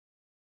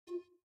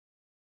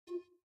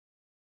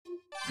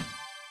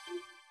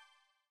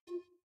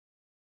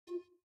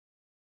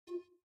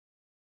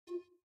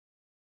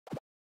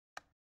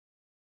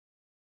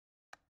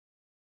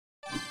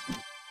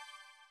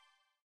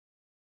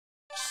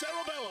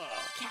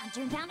Can't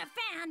turn down a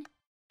fan.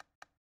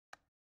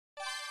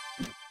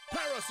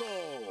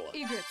 Parasol!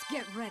 Egrets,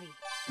 get ready.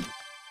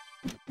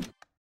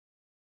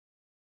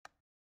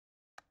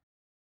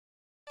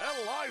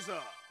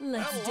 Eliza!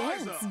 Let's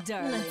Eliza! dance,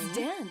 darling. Let's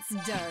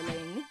dance,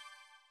 darling.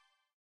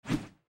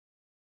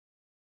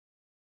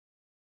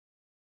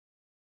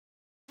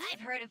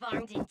 I've heard of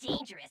armed and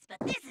dangerous, but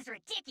this is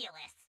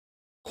ridiculous.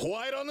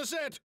 Quiet on the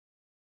set!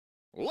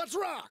 Let's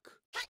rock!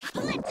 Let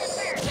the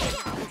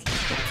bird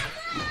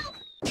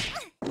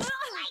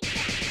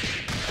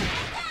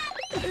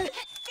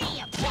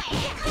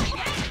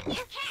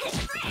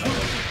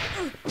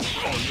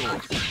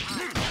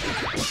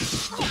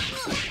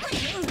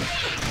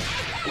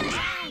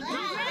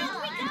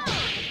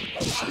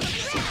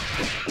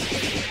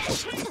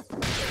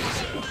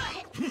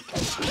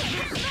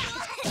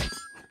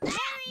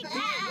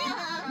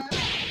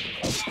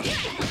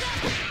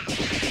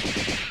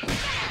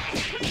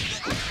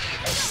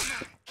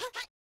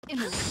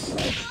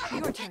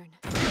Your turn.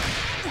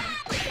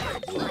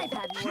 I've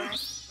had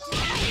worse.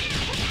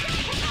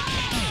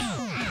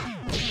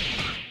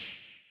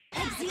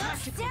 Exio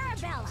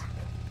Cerebella.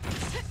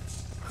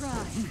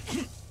 Cry.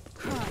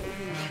 Cry.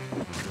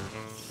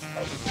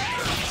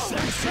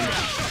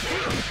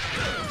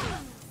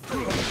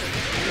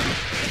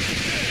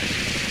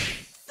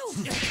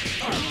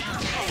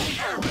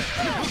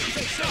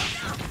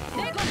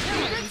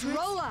 Let's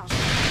roll out.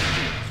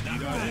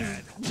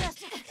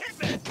 Just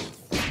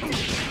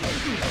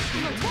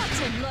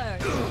Watch and learn.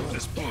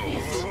 This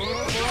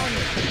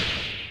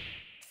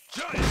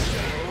Giant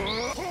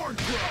Horn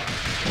Cry!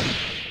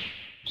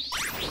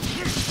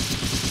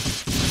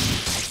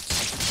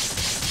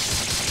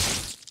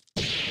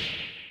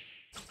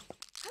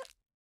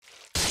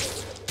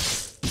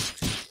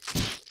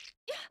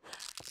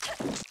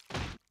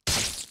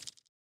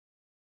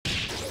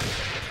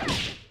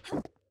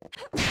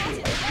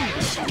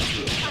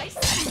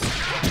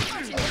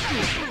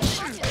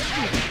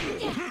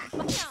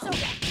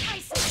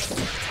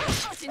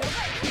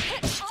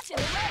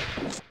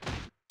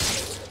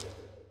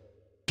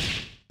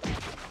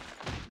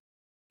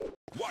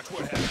 Watch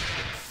what happens.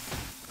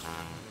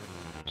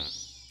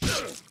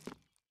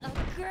 a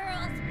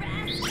girl's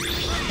rest.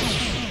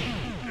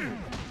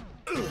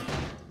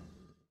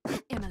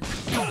 Emily.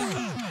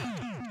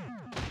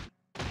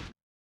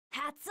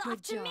 Hats off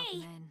Good to job, me.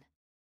 men.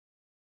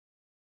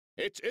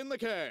 It's in the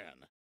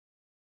can.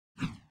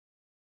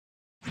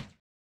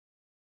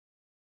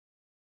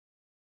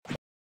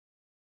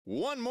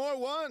 One more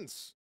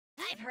once.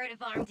 I've heard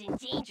of armed and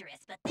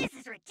dangerous, but this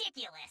is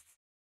ridiculous.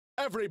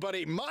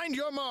 Everybody, mind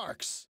your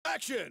marks.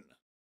 Action!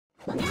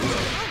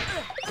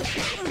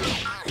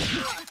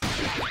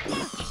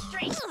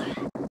 Straight.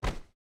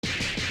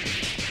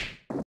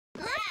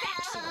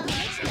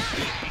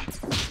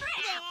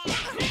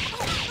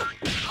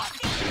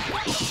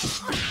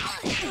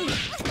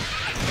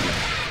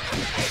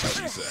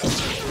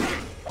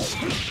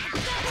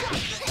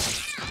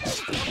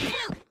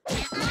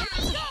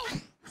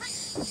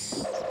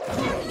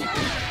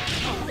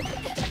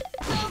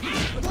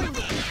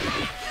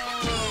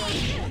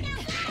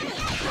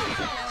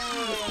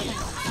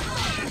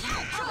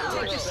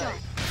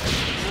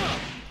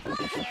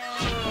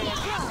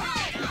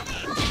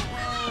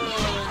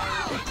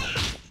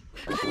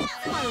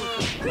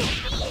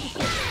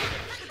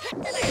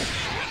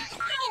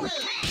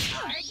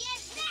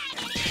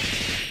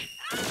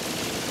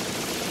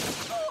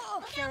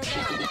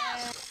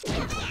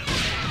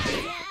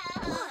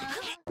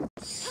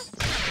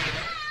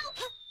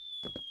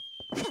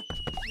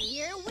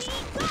 Here we go!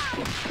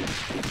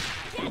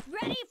 Get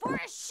ready for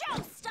a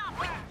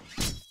showstopper!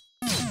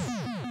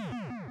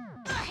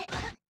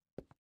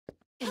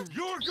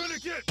 You're gonna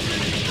get...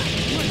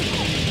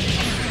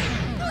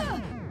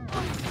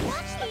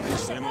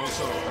 Same old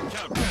song.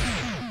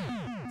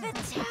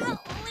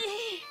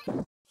 Vitaly!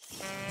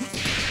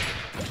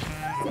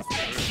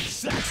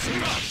 Saxy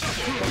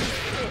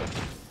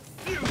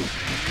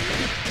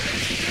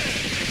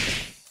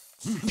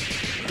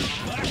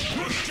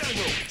Black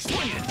General,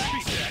 swing it,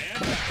 beat that,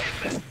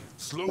 and back.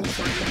 Slow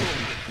train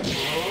rolling.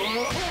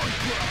 Horn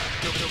cry.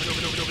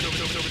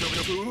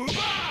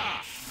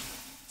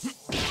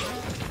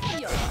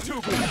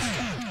 Two points.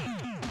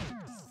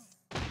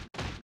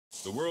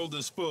 The world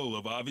is full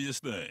of obvious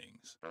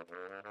things.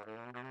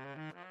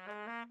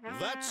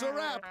 That's a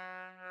wrap.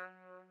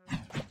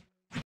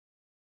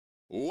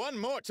 One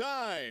more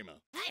time.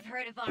 I've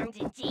heard of armed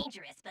and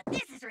dangerous, but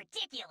this is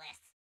ridiculous.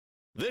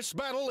 This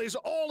battle is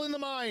all in the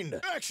mind.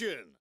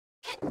 Action!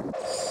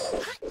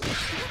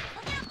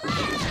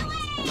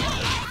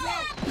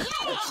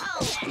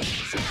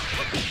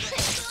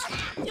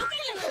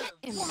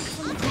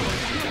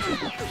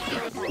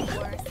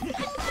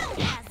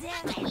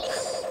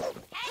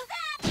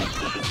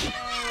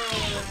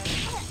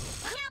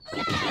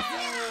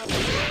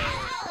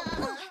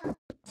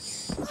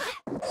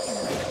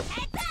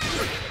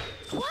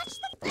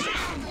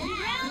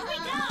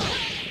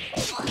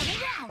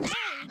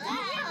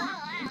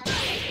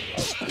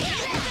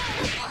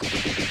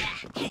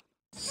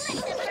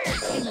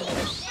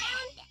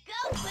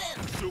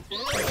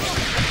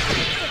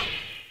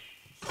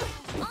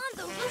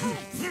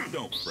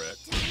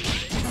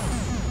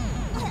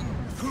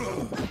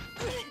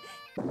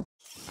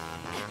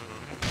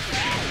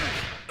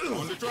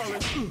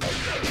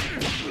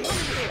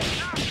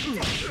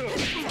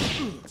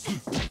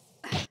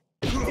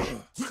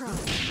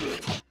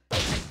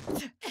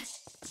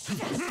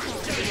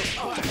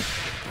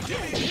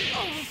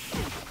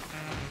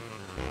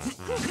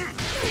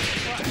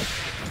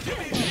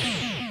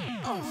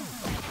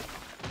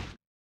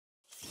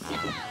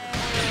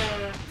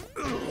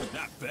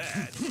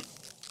 bad.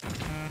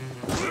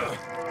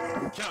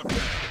 Countdown.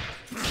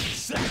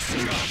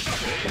 Saxon.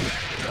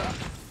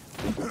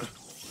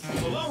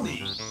 Baloney.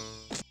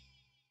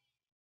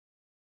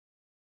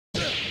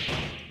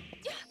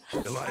 I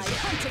Eliza.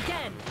 hunt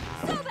again.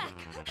 So back.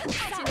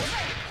 Out in the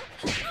way.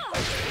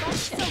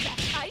 So back.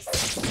 Ice.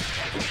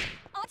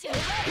 Out in the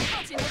way.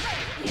 Out in the way.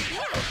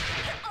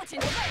 Out in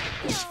the way.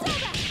 So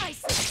back.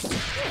 Ice.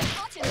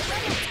 Out in the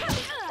way.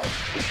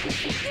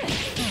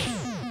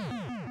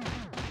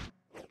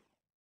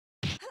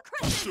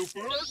 Super.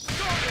 Look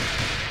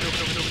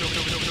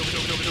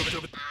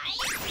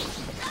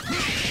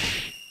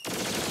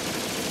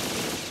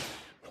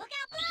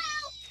out below!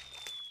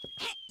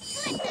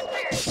 Split the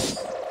bird!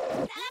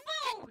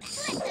 Ta-da-boom!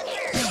 Split the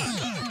bird!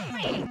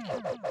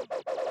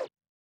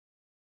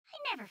 I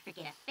never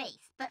forget a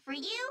face, but for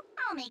you,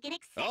 I'll make an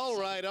exception.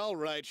 All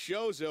right,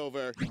 show's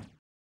over.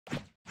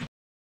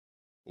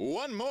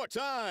 One more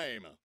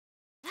time.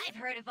 I've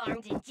heard of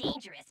armed and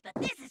dangerous, but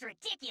this is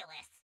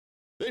ridiculous.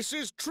 This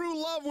is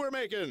true love we're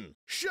making.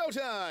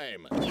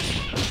 Showtime.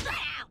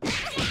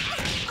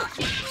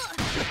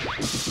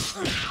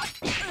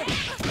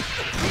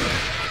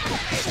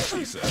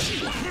 Peace out.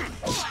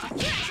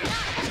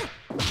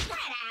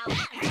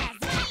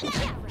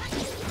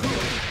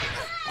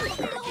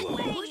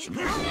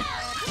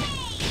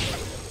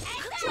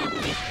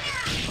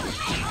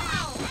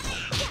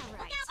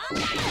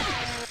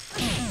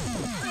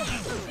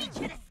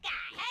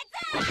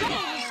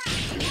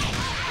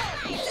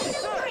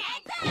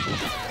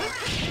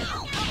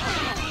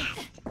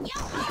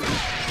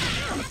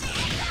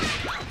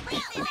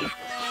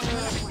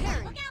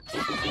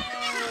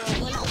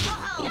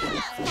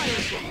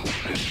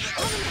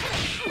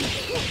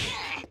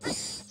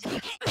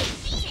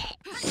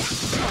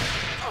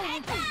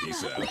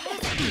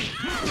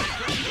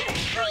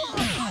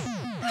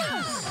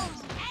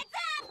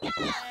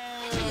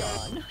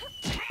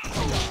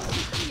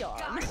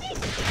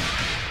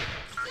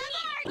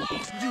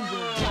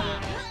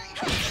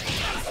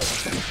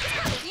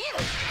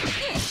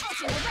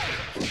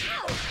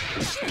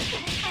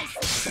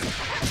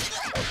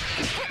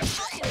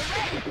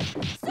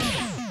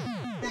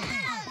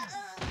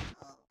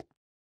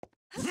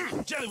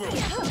 Jelly roll.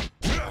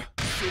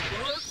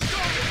 Super.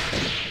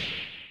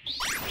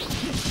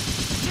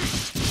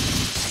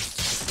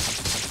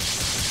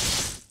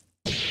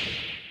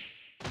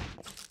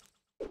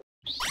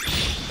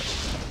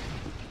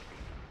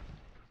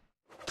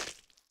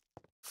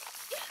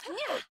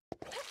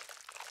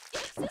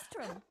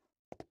 Sistrum.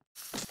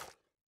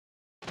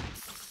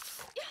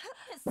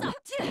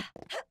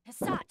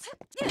 Hissat.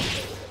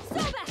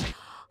 So back.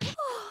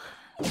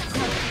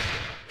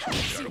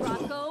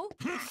 Sirocco.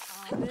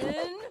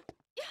 Abin.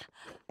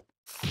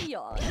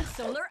 Yawn.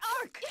 Solar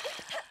arc.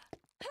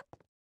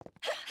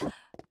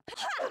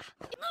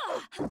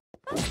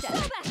 So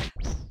back.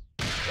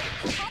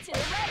 Hot in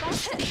the red.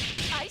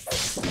 Ice.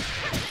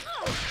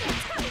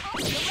 Hot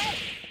in the red.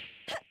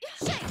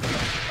 Shake.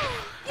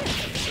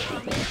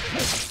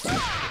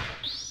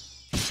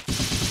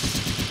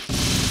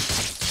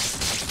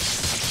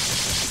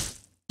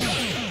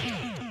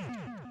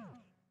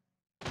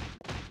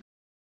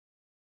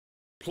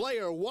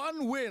 Player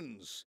one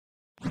wins.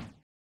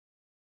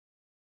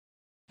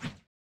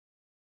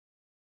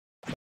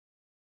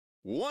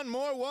 One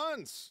more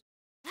once.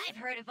 I've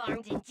heard of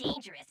armed and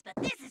dangerous, but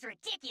this is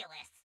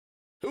ridiculous.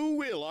 Who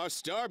will our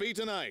star be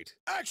tonight?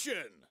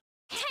 Action!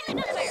 Look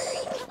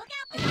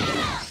out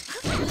below!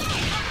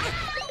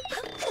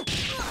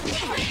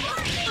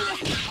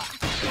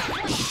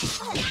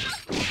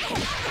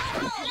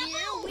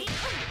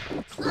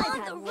 On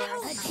the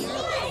road!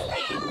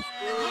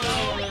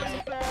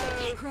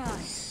 Cry.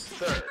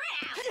 Third.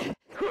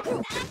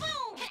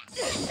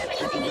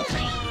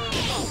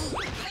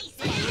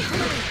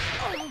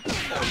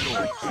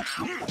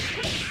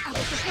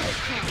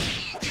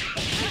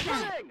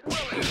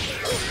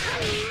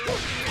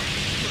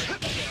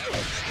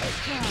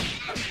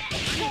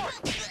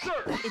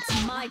 It's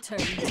my turn,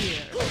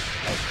 dear.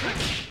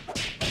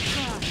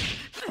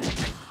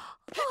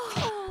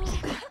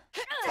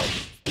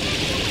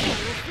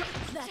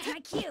 That's my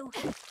cue.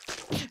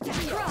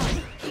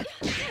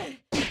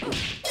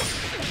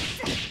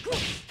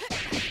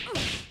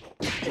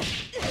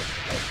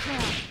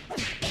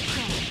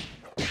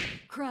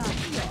 Cry.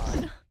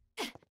 Yawn.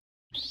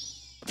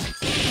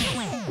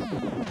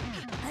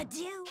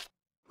 Adieu.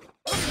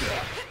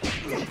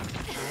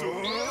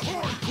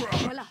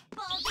 Voila.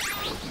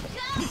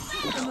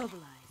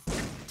 Immobilize.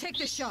 Take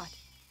the shot.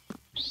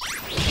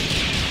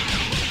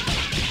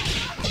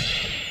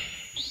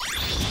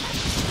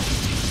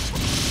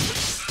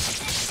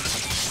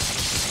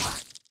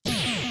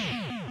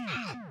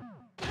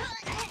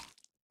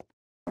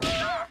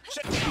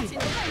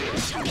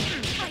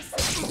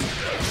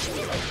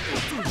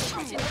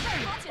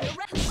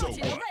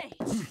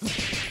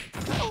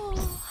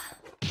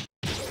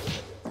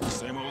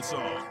 Same old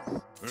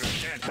song. And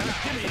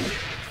give me a hit.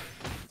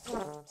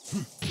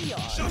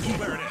 Shuffle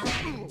baronet.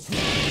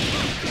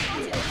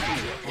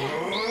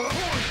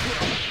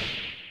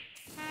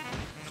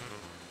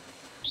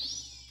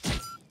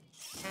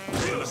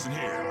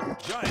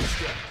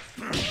 step.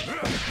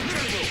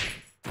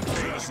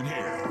 Listen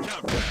here.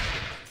 Countdown.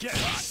 Get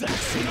set.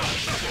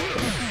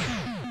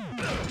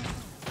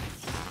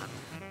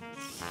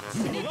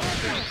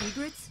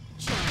 Regrets?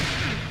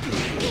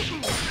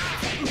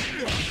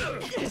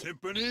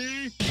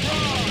 Timpani.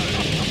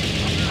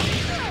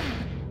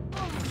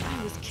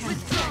 I was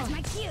careful. That's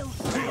my cue.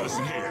 Hey,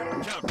 listen here.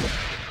 Countdown.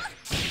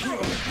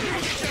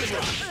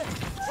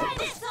 Try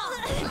this on.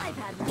 I've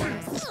had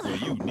worse. Well,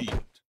 you need it.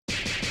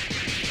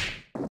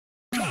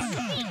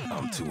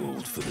 I'm too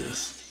old for this.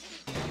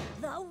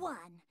 The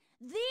one,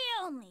 the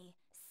only,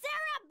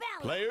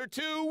 Cerebellum. Player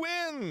 2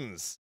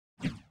 wins!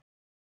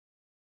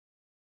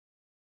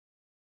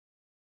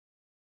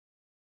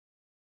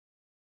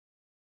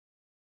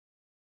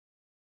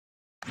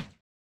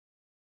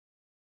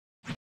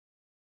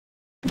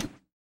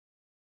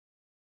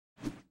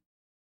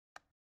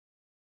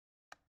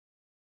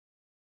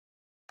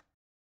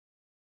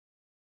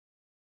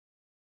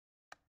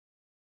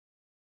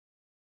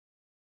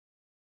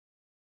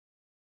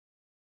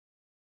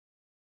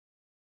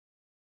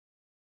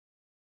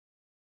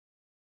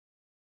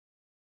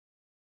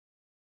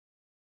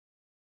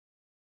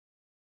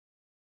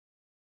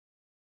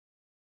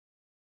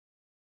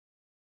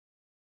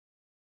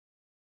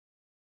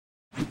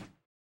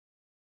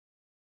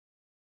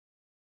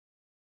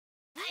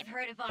 I've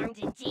heard of armed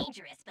and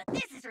dangerous, but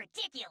this is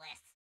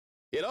ridiculous.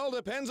 It all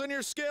depends on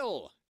your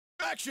skill.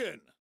 Action!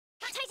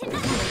 Tighten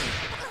up.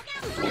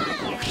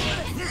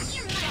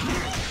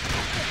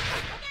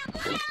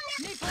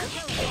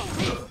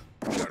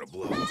 Gotta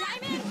blow.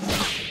 Diamond.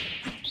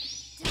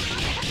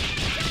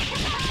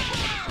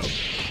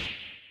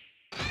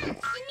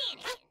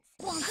 Shenanigans.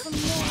 Want some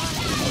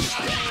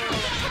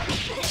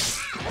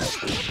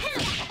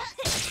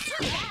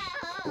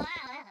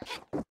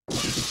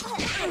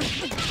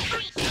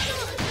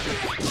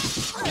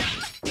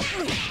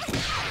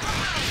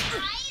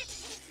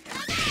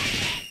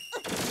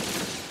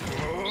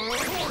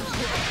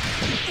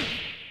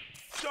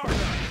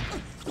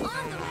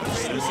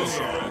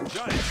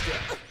Giant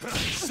step.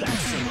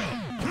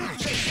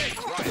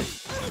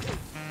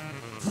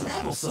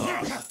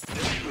 Applesauce.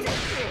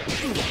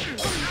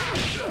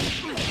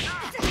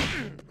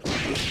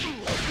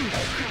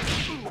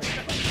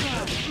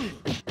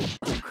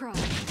 Cry.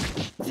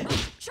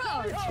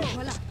 Charge!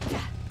 Voila.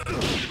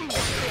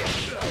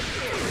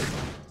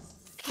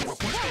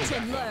 Watch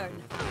and learn.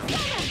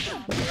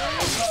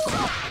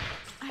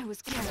 I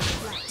was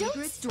careful.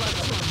 Don't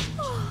struggle.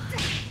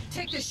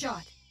 Take the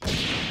shot.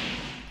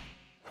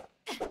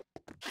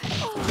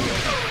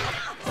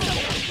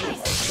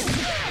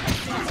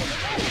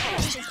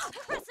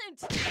 Crescent.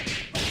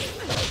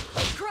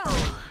 Cry.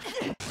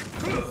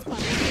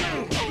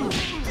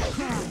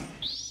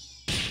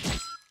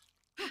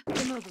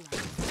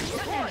 Immobilize.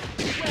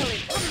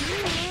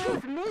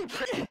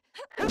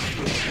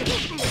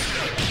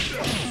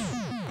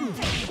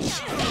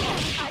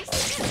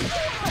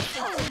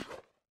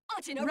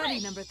 Ready,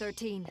 number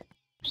 13.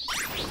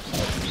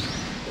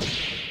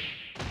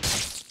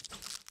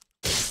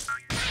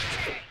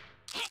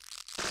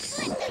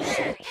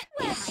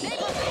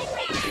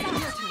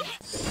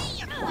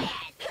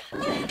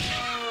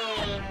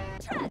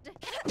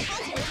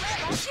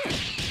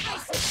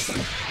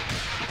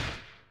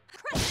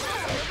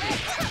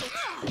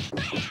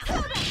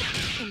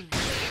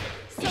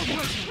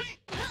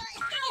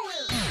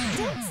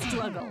 Don't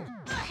struggle.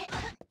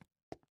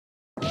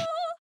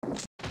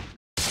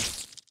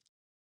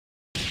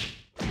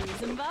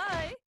 Reason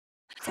by.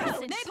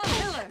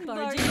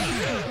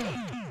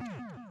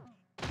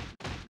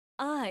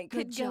 I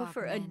could Good go job,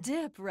 for a man.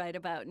 dip right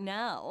about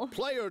now.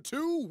 Player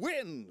 2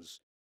 wins!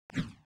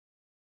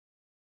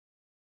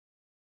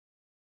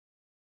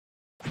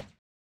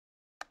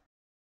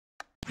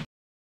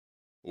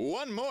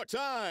 One more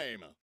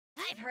time!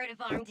 I've heard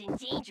of armed and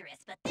dangerous,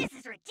 but this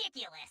is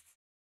ridiculous.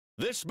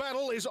 This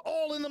battle is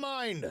all in the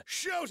mind!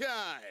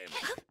 Showtime!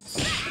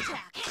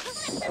 Backtrack.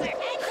 Flip the bird.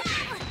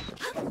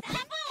 Heads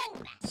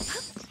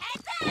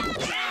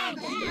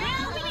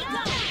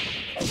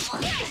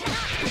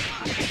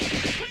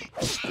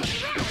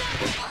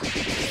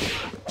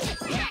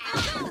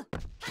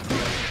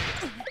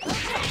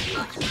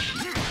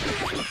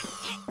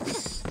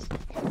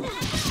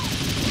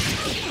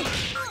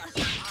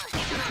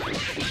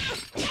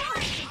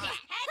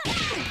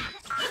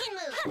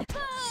up.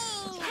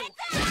 Boom.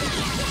 Heads up.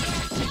 Here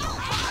we go.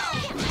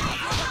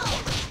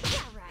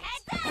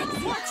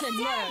 Watch and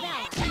learn.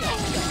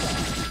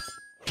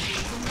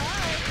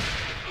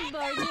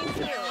 Barging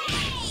through.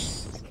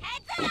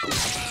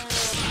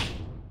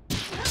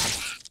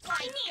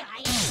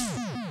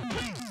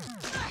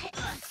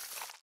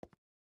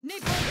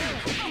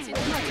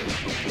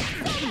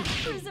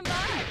 Cruising by.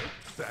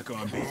 Back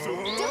on beat.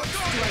 Don't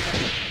struggle.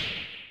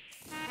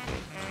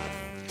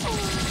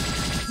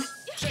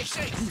 Shake,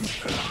 shake.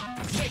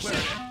 Shake,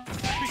 shake.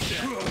 Beat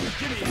that.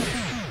 Give me a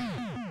hit.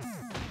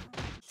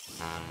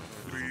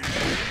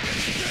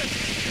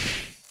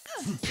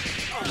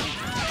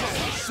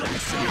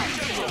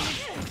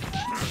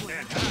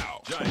 And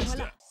how? Giant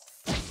step.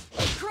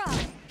 Cry.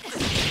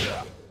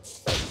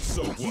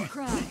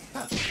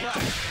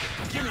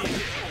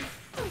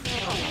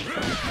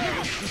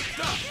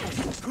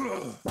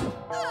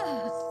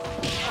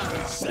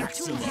 Back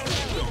to me.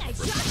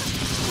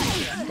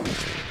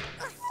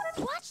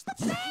 Watch the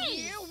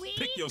face!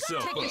 Pick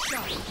yourself Take a up.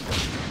 shot.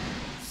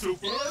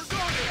 Super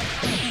Sonic.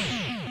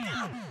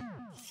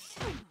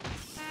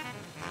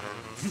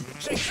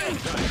 Shake, shake.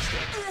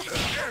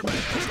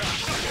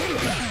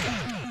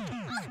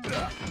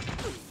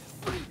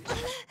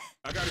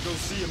 I gotta go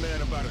see a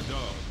man about a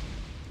dog.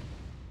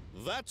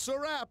 That's a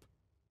wrap.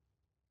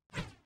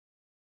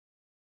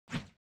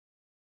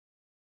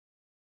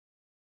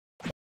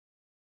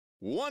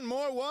 One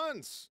more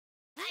once.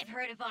 I've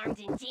heard of armed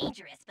and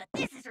dangerous, but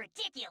this is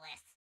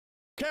ridiculous.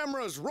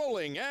 Cameras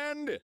rolling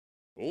and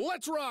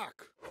let's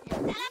rock.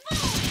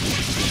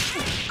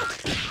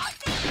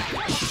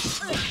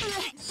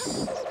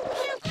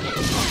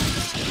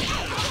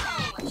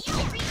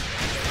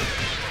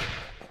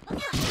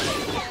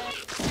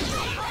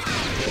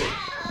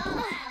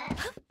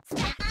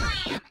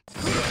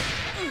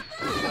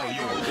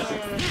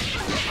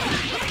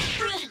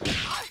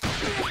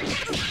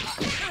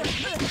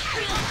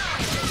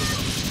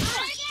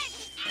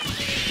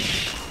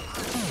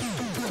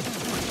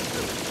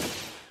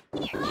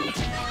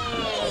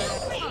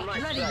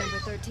 Ready, number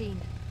 13.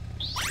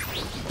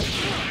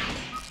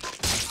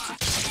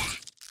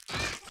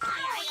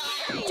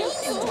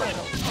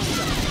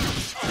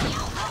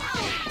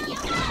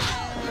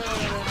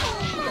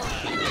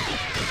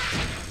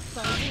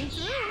 Fighting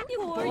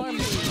through for you.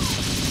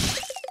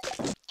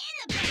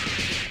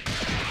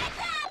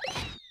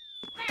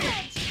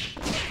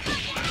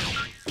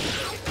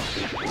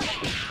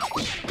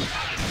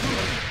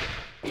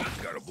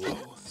 Gotta blow.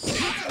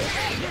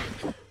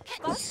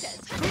 Busted.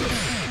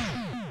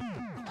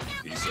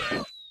 Peace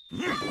out.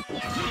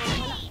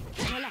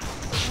 Voila.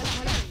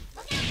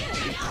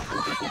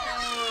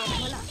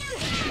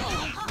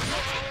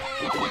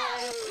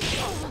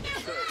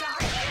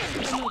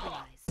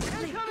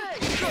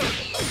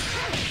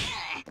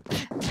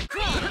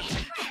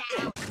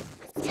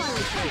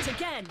 Once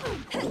again.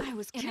 I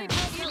was careful.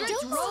 Don't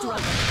struggle.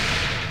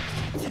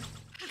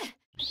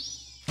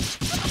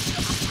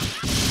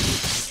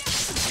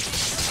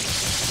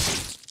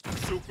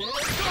 Super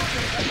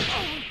Sonic.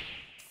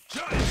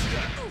 Giant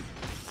step.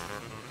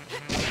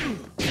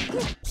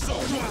 So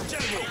what?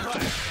 General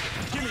Blast.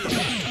 Give me a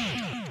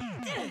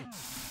hand.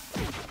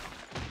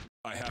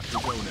 I have to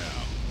go now.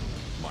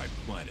 My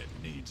planet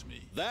needs me.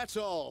 That's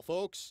all,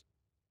 folks.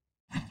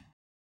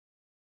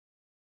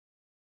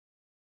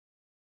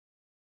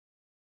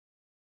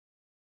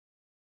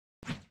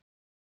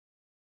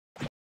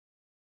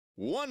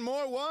 One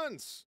more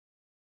once.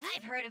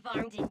 I've heard of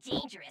armed and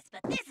dangerous,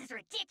 but this is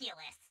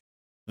ridiculous.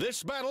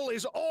 This battle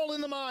is all in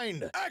the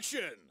mind.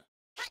 Action!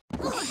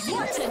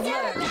 What's in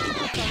there?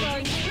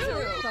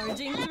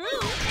 Barging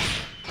through.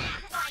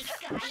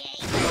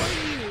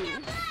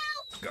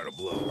 Gotta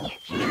blow.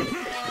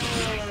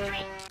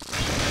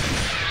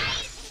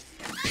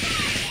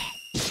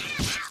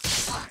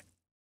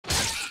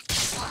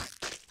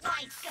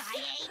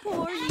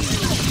 For you.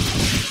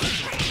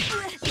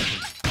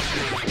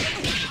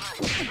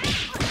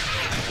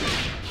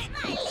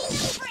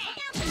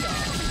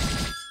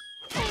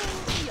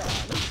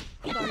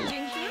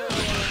 Barging through.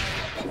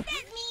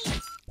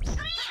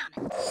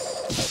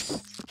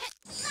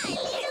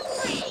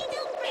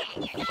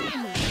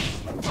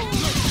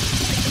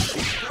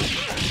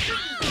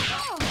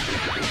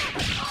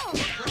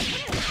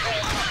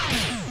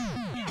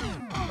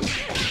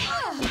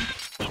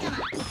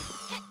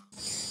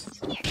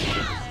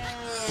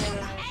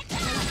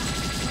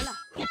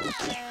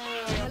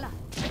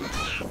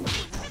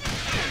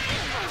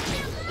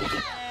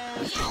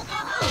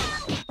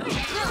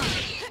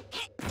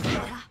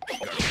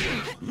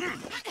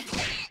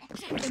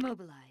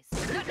 Immobilize.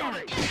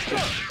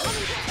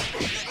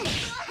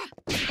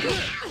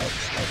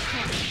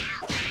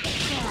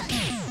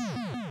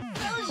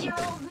 Who's your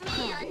old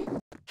man?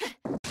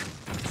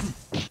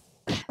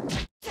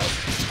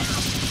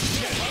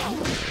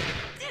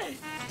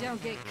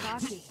 Don't get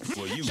cocky.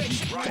 Well, you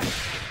right.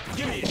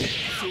 Give me a hit.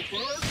 Super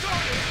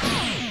Sonic.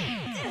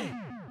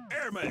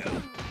 Airman.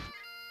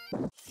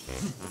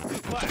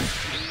 Flash.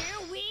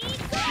 Here we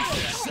go!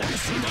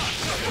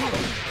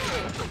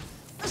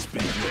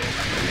 Speedway.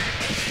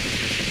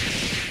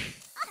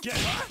 Get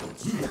hot.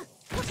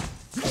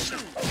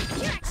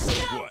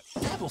 What?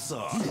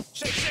 Applesauce.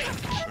 Shake, shake.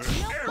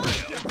 Airman.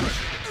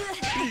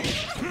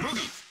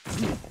 Boogie.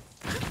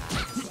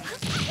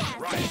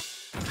 Right.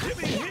 Give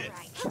me a hit.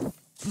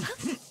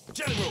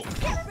 General.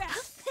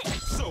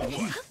 So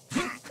what?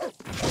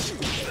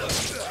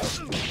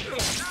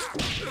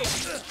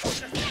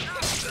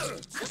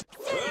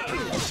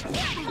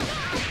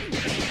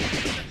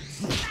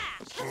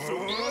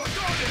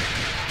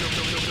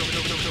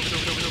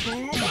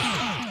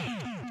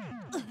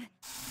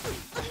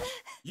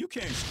 You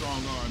can't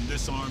strong-arm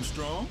this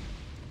Armstrong.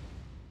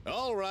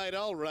 All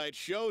right,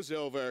 show's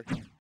over.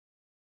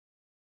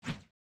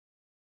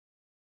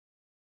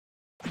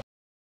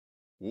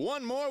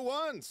 One more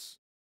once.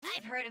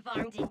 I've heard of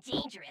armed and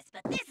dangerous,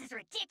 but this is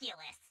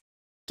ridiculous.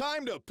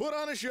 Time to put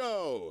on a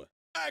show.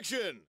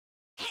 Action!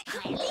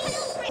 My little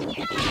friend.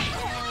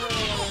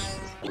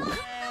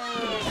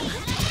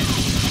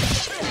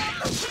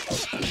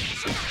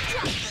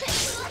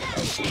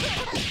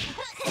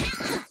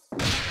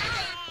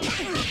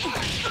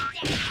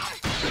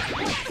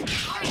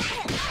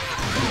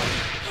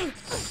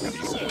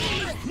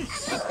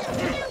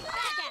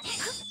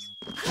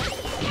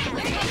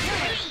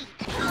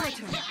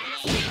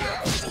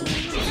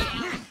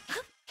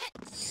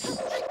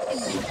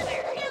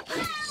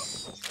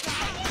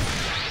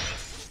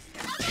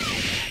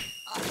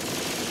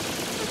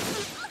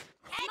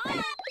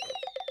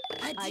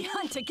 I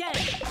hunt again.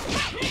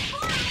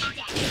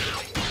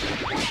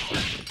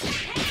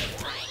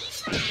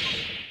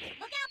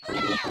 Look out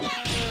below!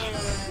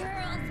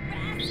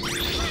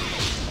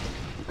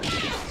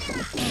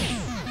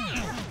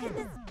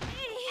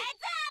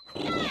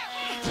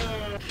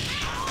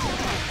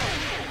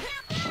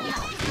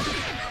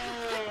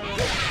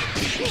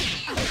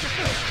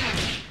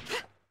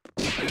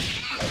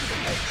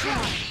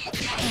 Girls,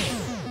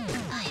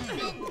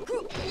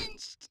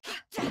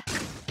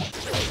 heads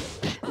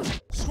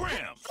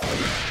Scram!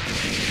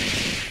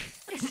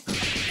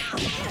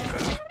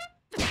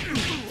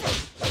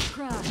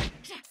 Cry.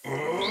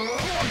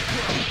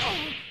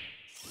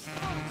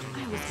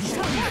 I was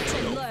so much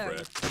in love.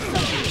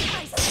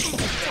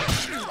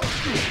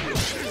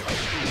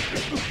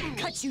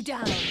 Cut you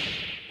down.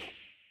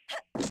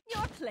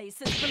 Your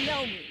place is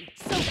below me.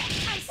 So that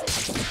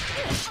ISIS.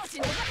 Out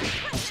in a weapon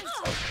presence.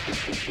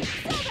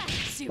 So that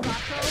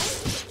Sirocco.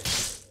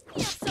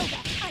 So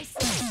that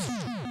ISIS.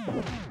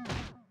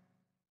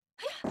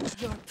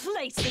 Your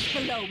place is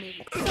below me.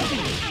 So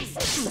that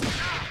ISIS.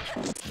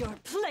 Your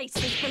place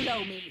is below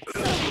me.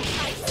 So that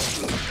ISIS.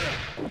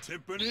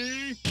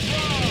 Tiffany,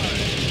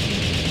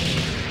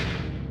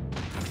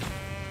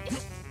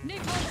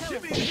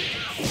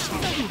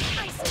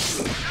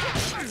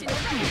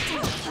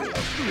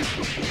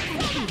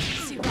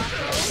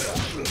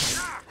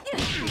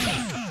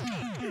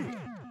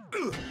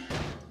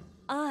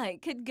 I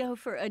could go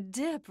for a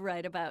dip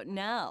right about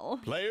now.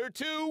 Player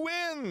 2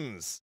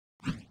 wins!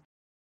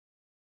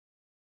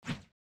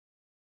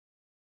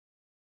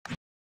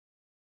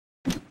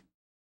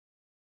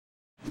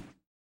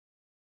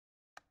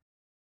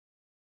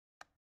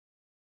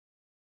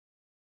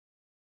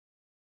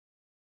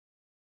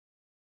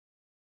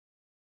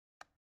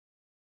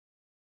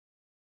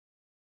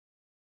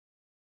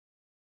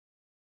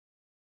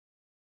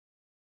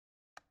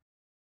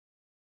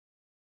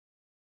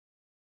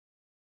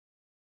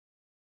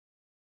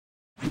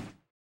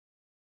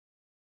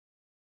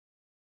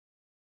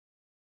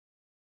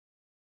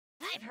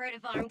 I've heard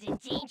of armed and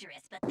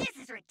dangerous, but this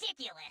is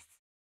ridiculous.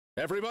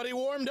 Everybody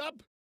warmed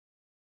up?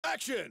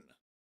 Action!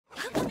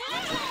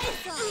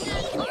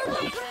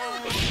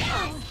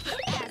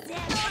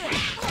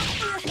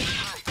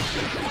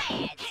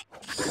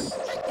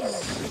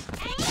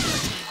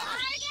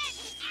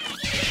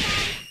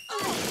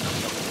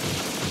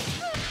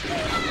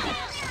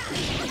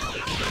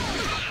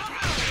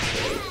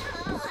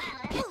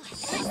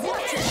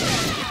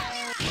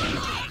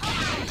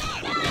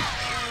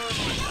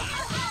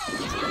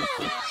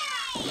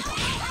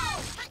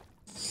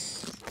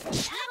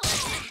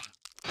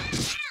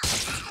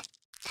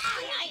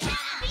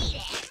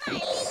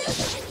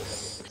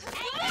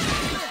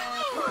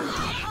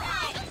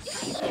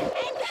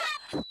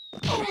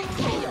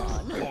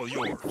 all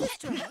yours.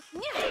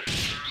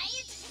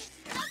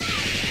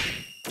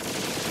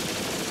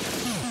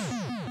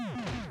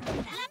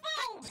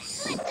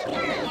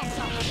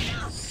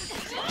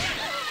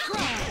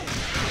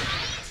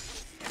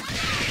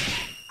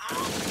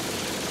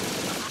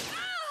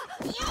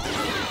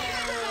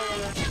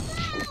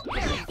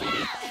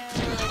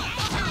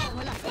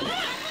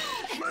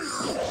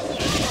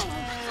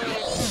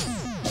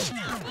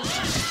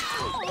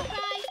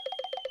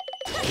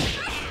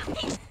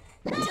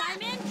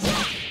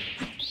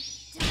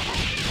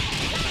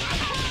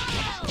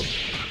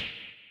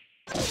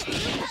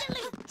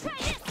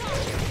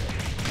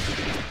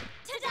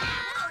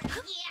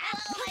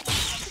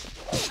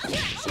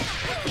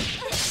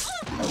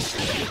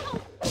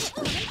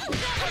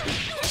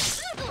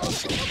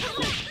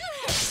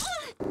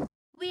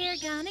 We're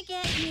gonna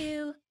get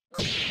you.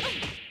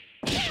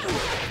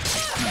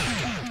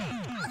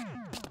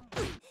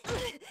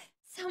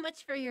 So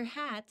much for your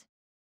hat.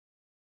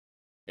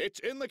 It's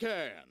in the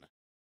can.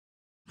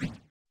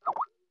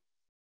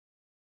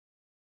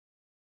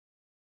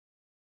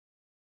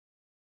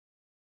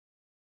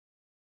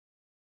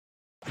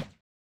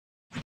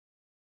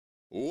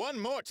 One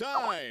more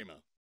time.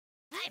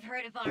 I've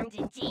heard of armed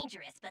and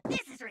dangerous, but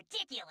this is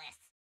ridiculous.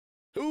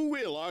 Who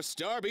will our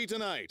star be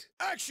tonight?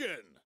 Action!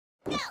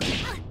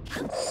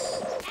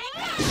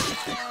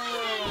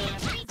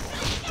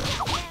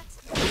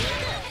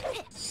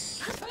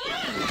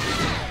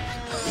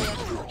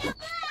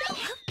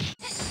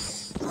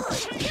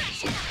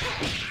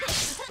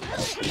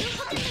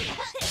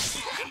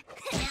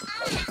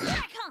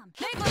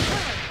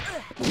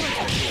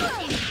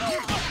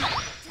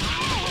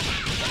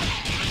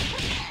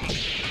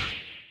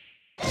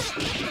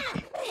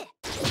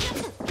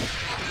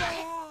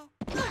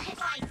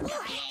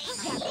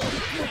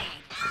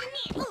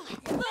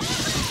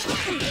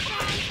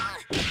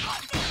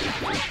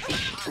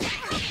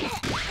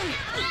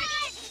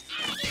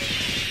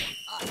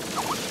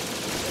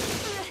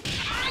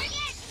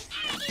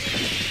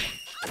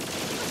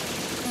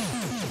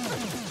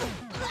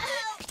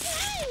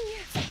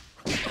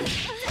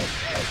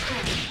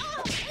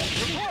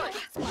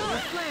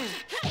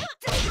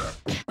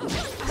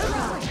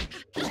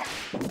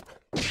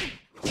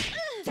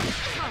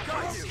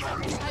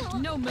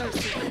 I've no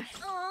mercy.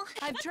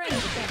 I've trained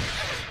them.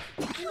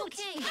 I'm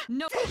okay.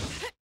 No.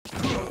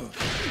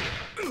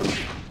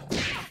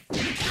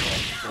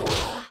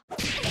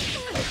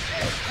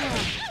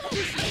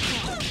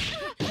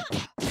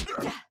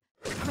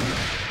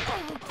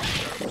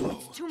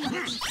 Too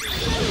much.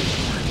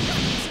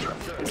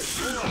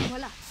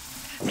 Voila.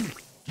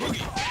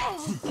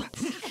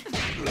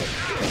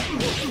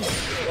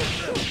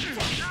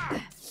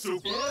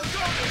 Super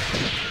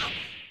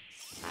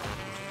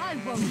I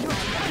won't try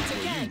once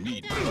again.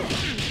 need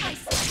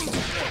Ice.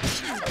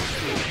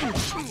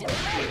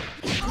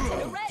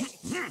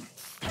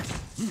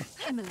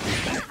 Emily.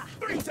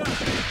 three times.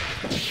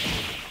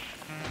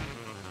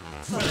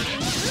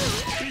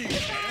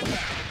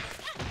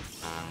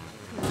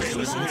 Hey,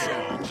 listen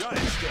here.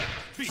 Giant step.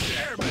 Beat the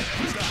airman.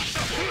 Stop.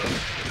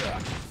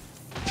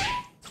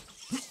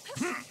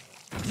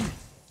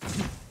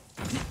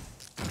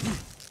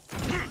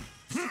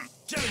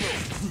 General.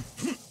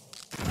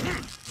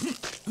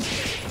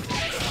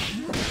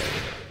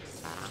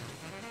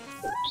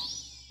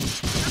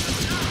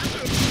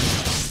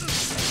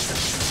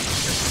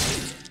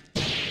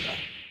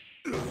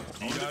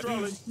 On the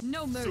trolley.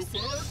 No mercy.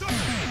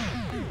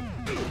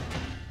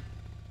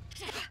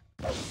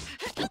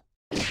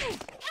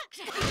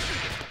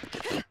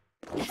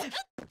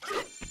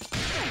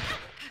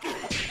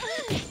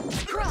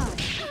 Cry.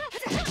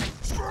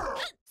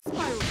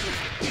 Spiral.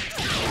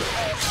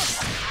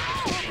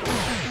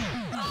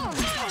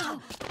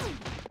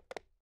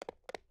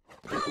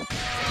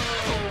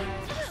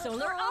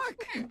 Solar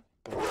arc.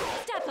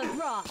 Step of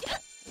rock.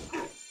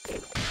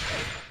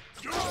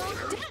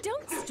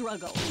 Don't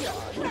struggle.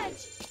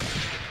 Ledge.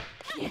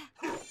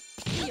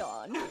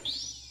 Yawn.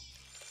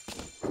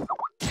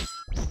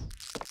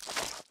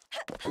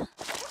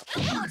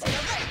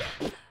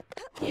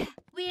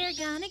 We're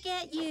gonna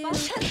get you.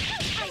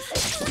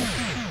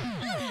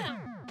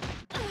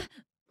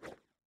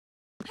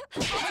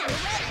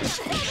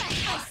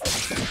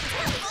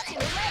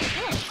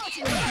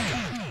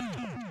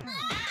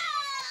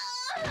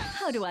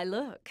 How do I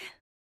look?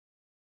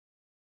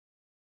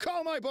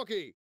 Call my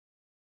bookie!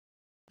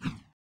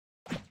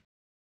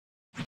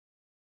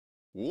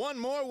 One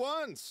more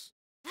once!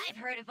 I've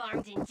heard of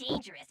armed and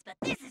dangerous, but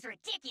this is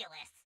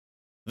ridiculous.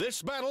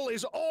 This battle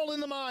is all in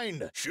the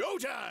mind!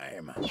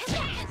 Showtime!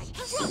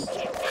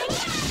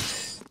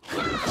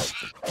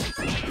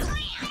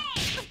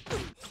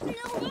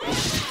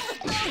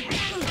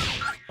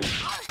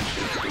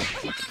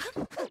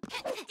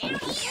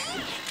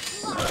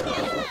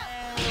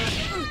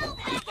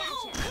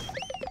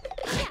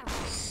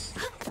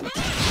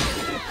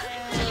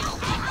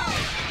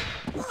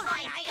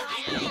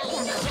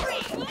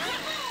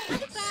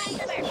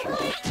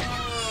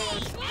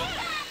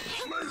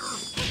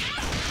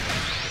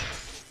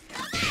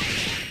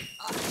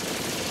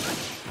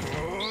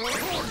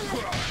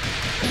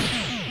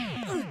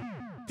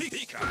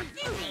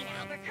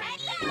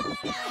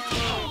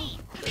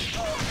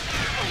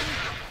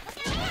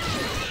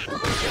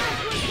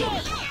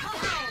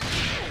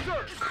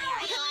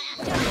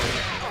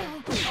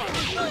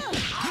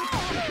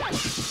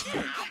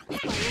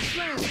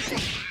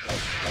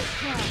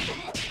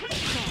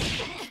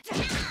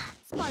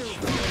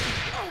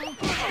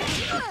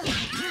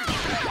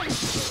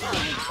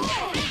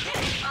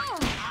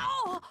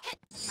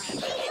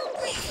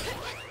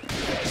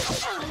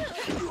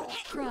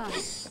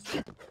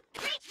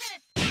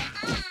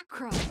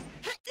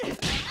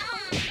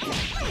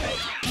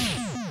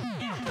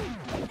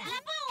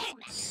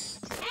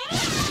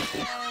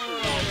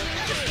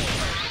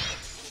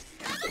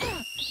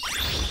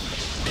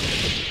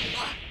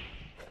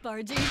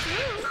 Barging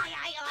through.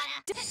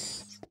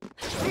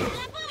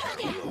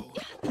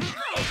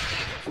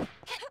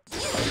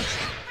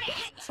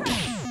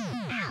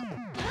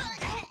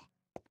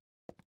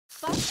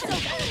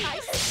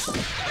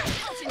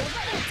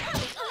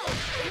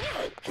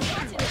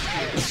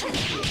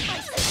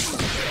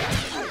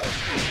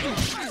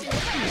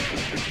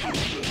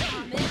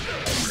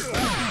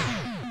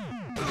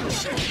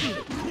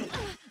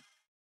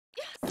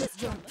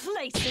 Your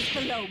place is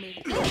below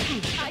me.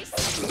 Ice.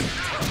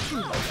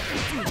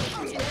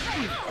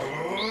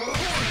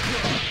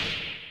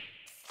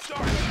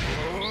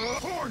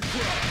 Horn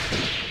crush.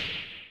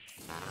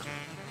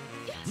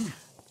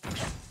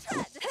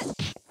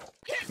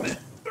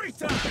 Three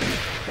times.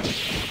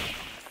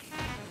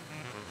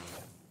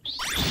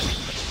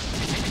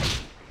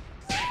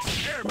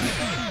 Airman.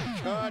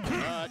 Cut,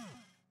 cut.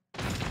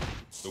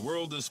 The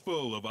world is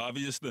full of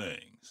obvious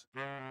things.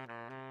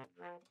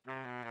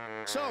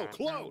 So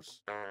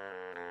close!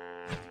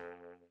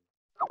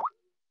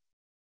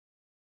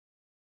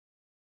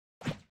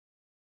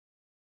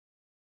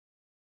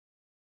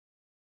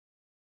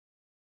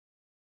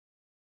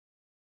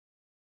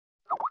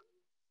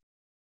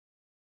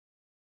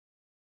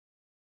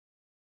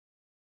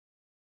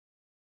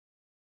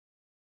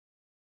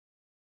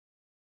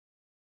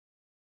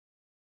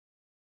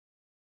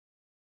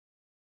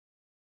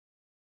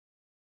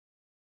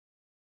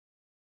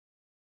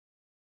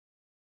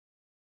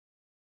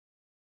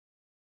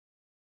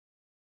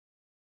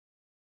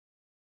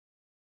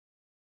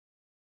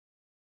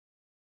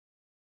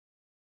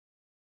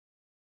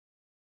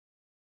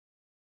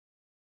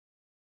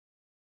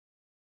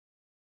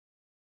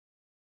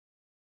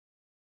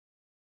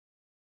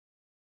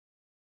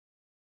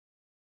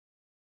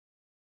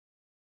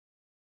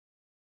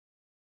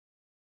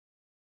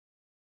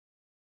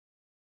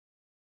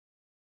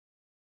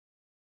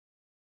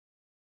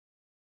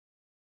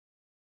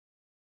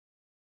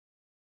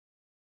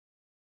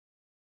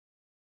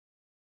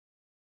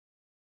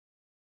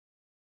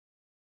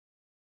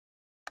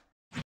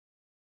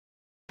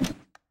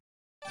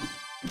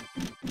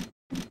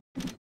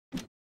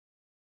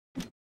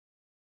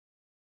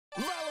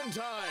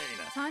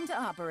 Time to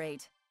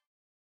operate.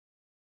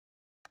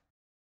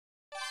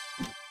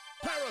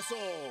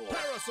 Parasol!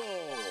 Parasol!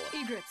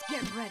 Egrets,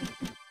 get ready.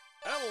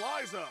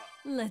 Eliza!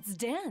 Let's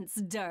dance,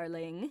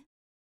 darling.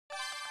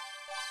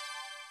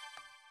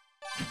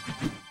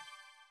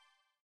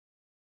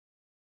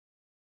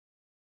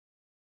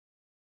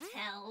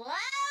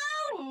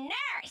 Hello,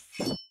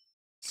 nurse!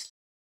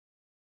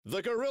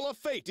 The gorilla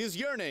fate is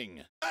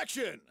yearning.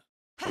 Action!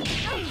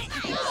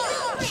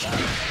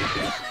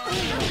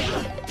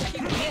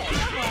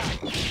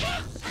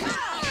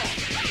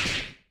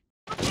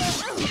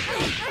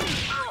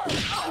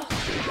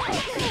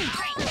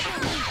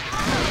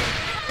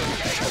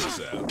 What's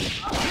out?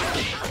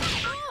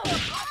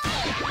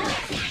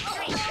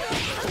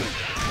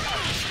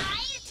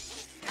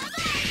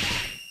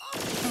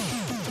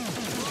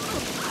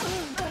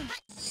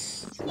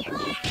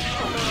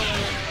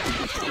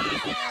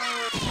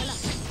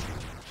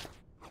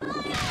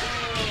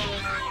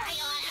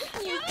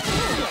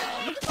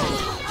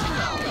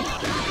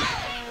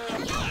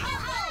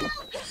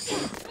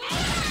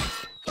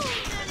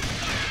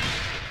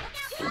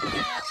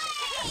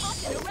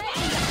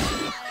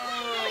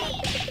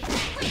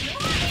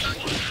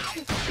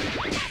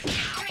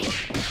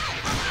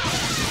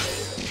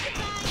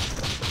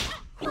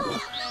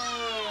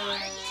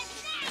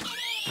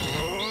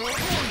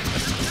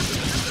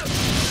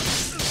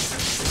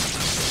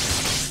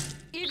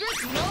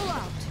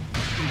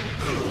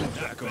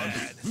 Back on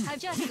bad. I've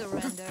just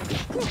surrendered.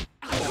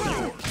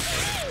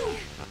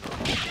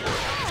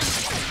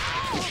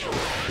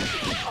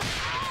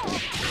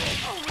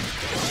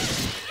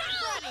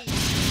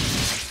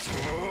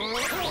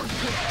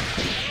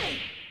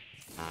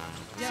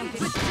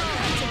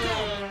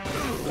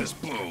 This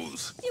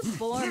blows. You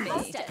bore me.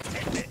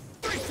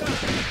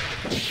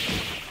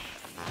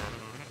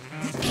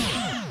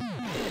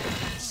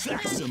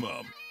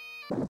 Maximum.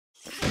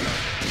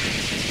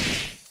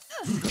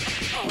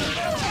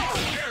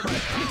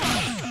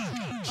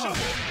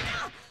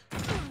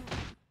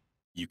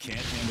 You can't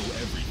handle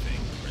everything,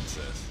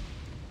 princess.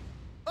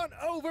 An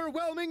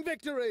overwhelming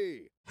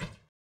victory!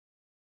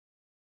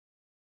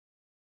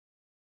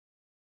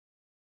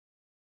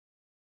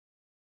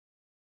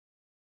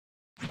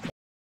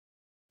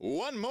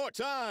 One more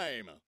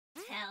time!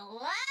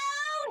 Hello,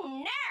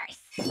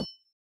 nurse!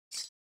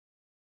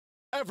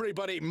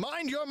 Everybody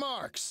mind your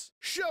marks!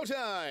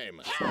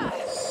 Showtime!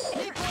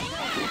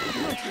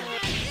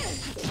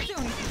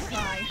 Don't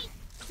cry.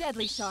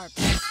 Deadly sharp.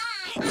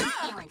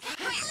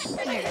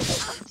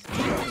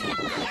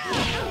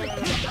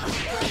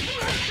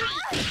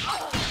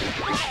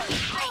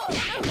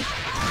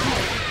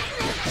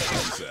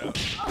 What's out?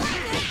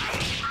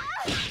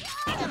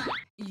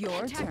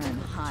 Your turn,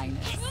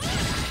 Highness.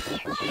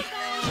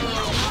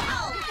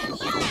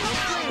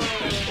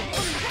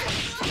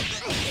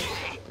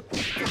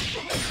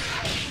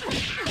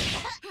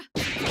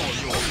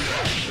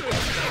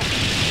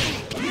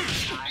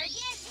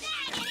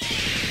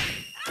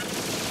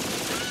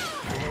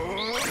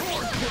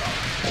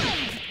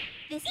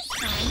 This is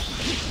fun.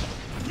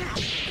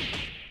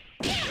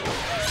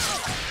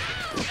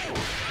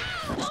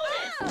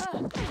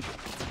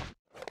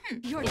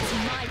 It's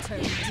my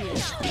turn, dear.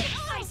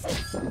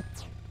 Isis! You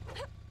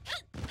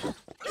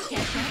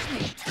can't catch me.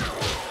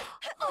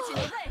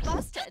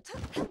 Busted.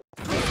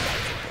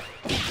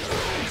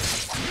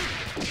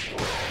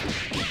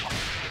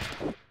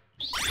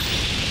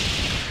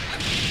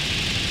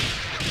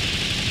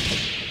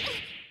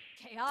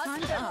 Chaos.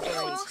 Time to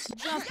operate.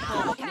 Just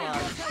pull the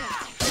plug.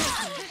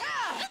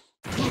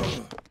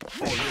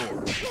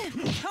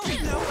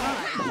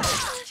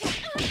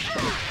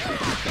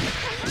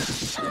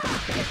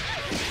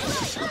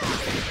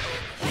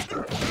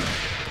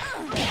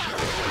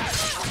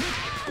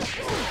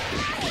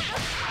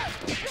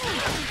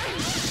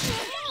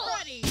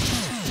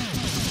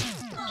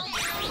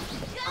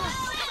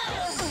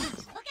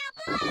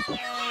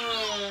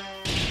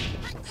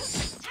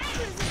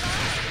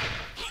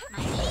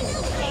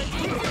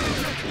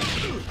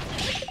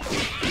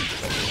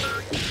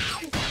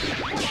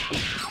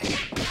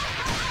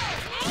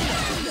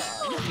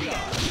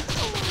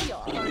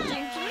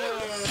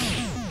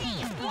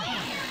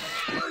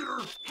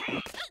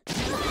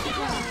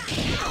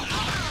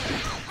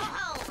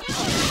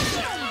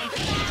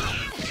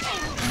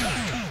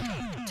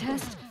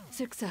 Test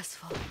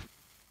successful.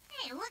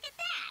 Hey, look at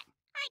that!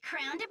 I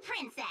crowned a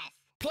princess!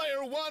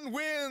 Player one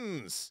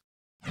wins!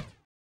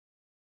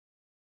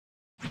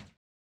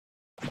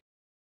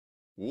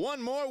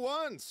 One more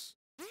once!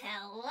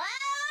 Hello,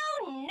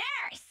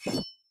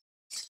 nurse!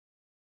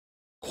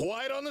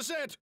 Quiet on the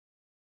set!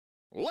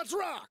 Let's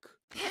rock!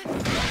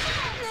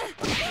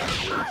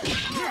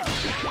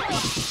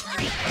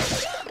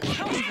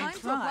 Time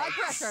for blood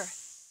pressure.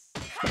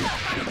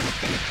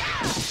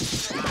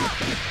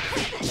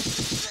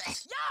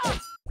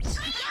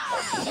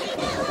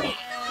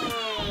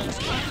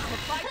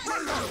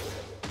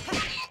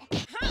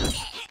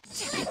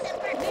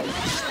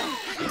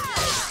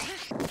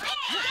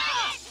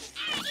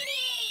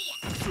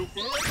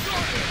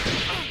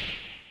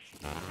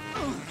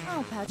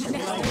 I'll patch it.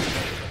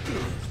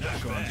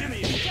 bad. Give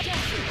me a hit.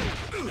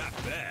 Not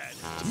bad.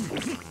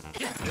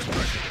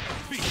 Impression.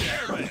 Beat the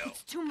airmail.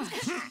 Too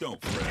much.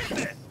 Don't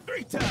fret.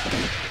 3 times.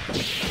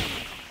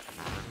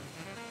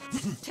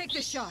 Take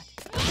the shot.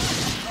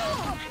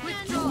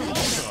 Withdraw.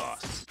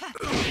 Toss.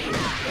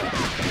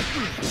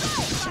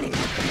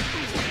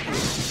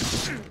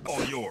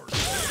 All yours.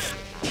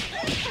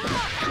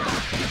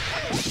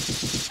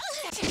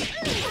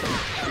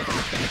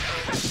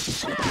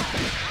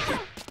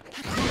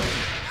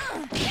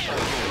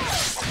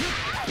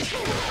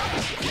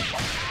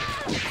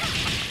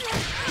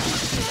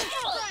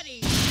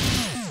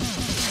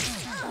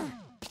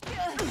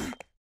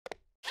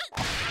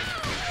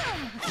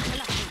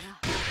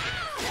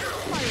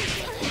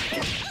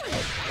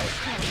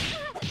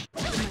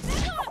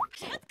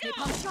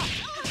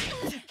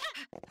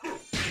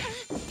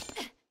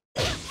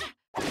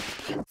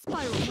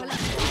 Spiral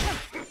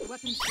collapse.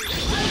 Weapons free.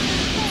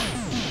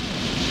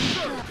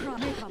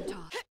 Napalm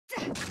toss.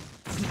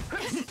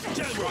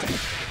 Jet right.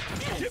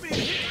 Give me a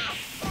hit.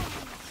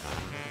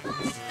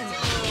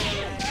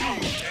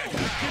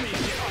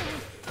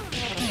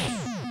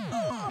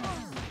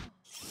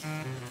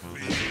 Give me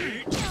a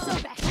hit. So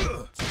back.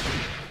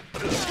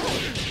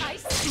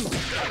 Ice.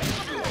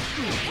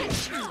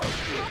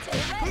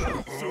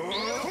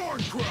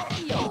 Corn crop.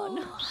 Yawn.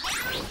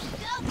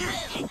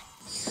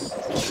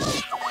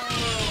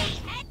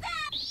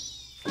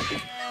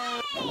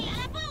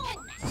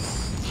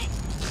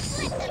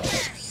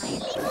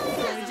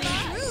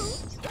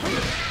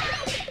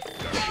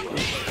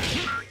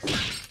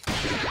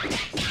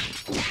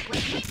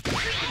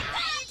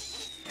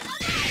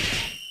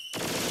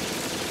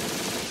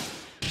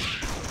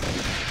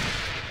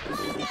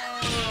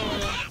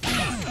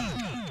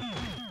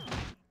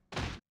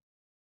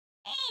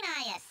 Ain't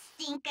I a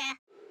stinker?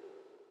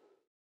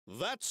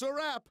 That's a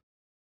wrap.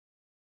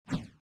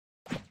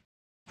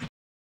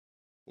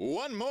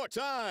 One more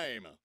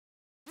time.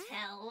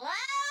 Hello,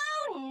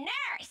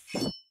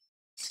 nurse!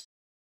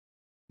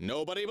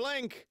 Nobody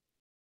blink.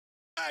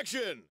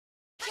 Action!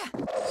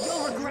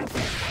 You'll regret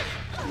this.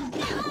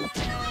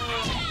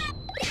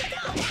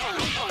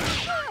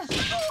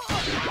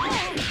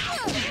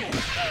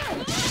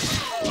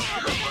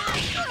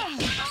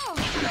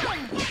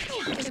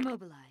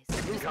 Immobilize.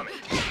 Coming.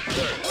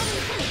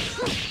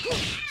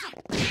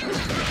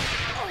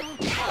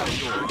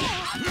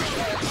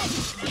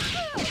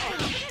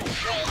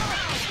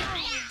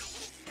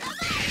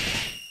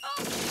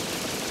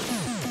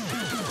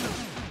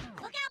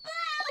 Look out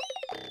below!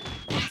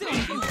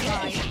 Don't you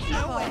try.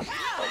 No way.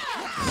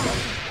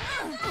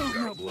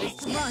 No place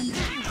to run.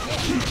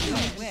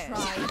 Don't wish.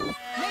 Try.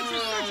 Major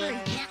surgery.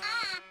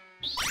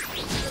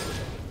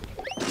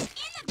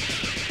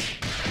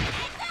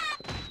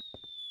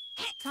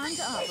 Time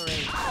to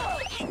operate.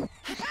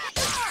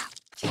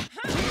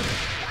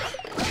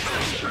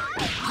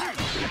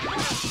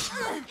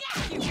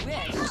 You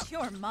wish.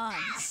 You're mine.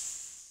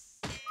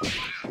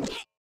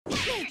 You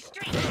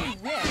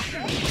wish.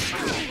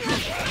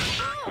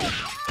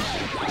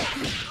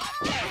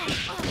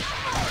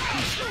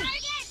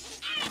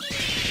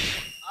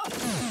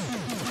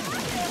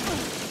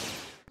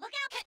 Look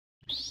out!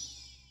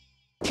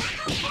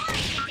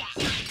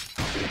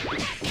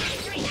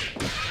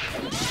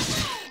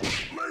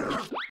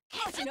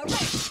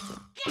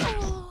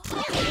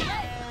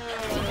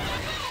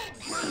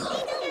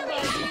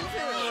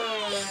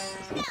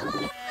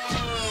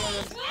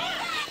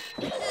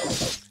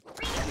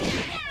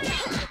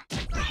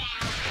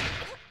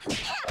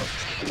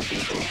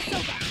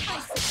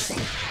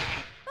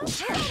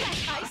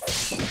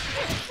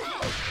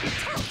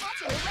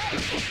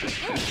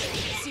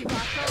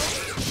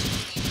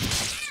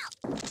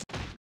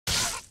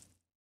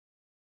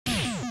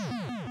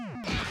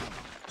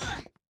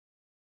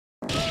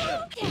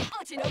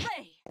 Catching a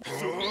race.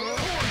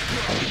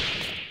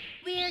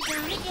 We're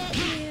gonna get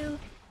you.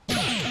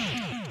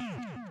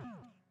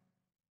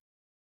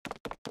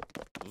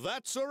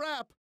 That's a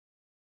wrap.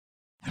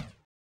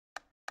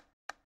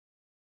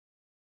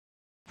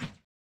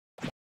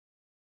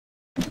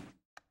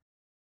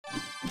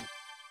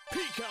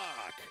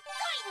 Peacock.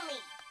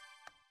 Finally!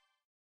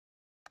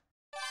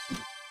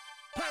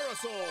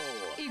 Parasol.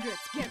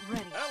 Egrets, get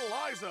ready.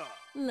 Eliza.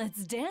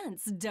 Let's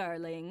dance,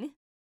 darling.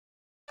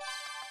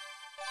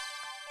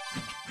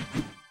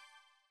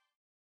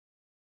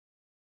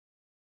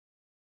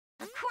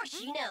 Of course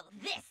you know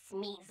this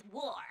means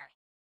war.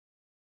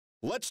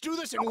 Let's do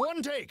this in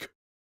one take.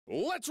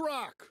 Let's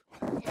rock.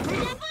 Getting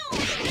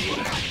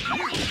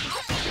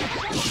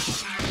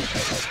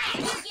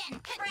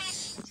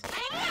fresh.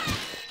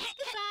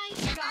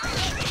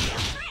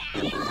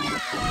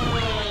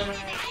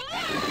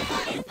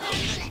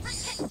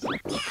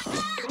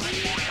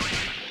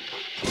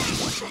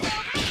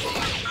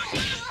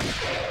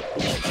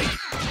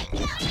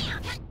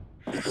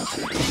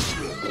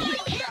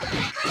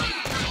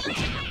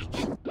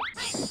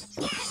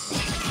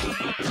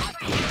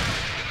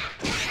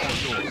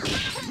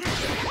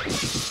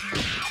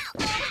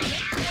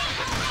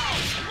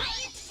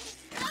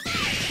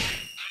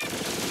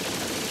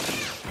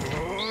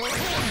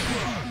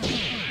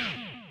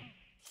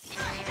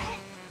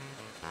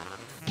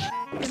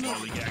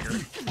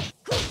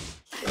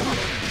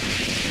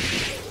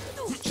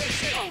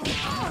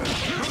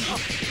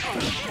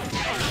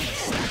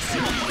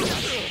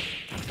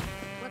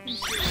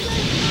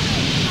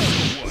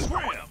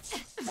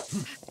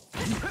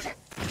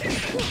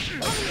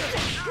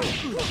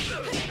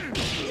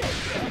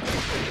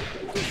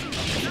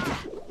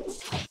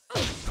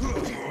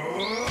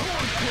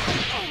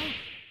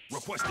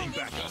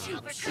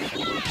 for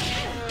Christmas.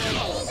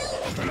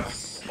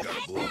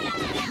 Gotta blow.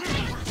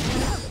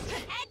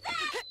 Heads up!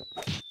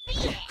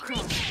 Beat it!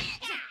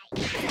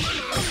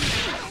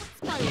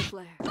 Fire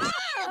flare.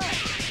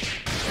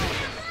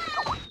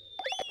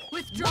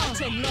 Withdraw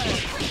to learn.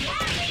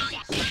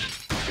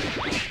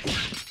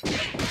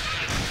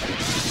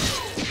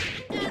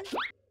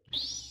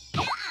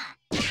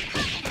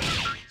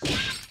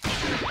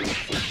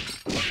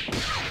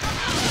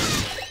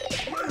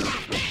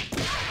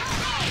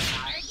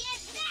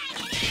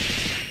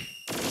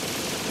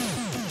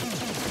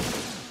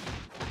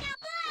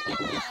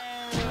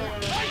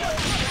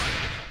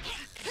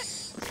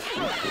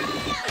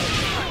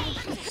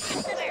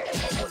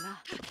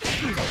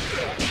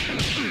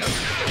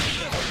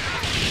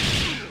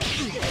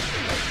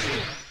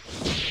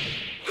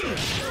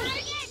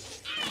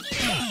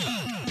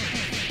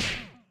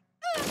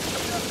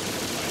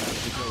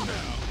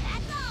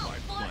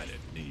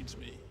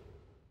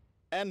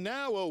 And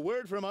now a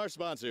word from our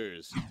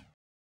sponsors.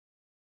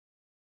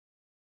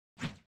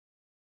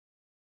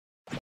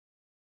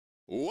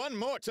 One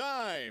more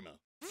time.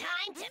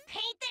 Time to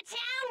paint the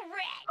town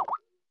red.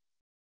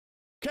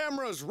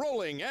 Cameras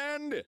rolling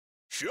and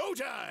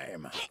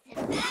showtime.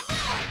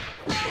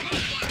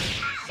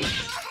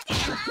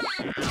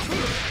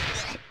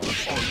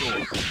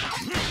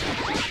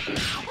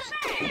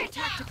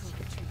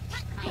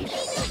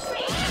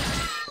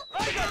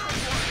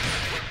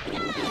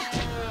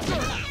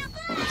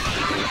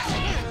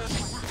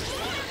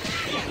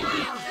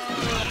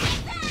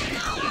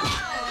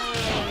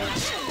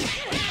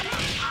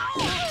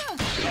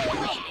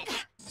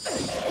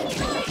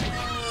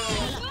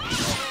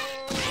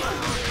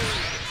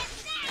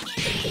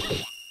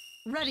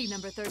 Ready,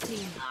 number 13.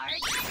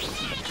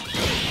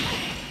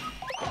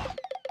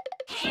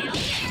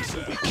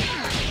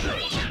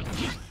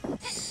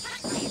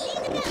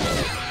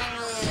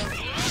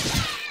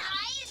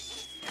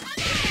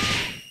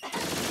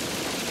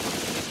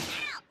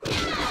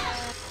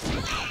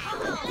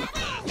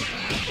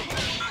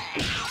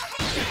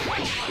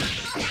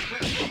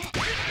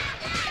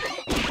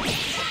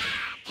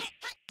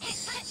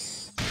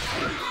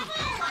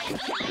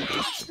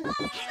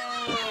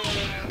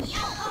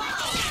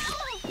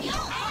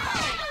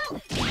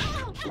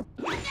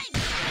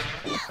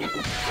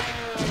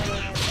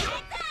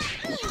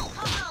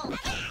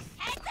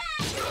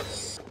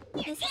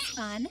 This is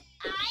fun.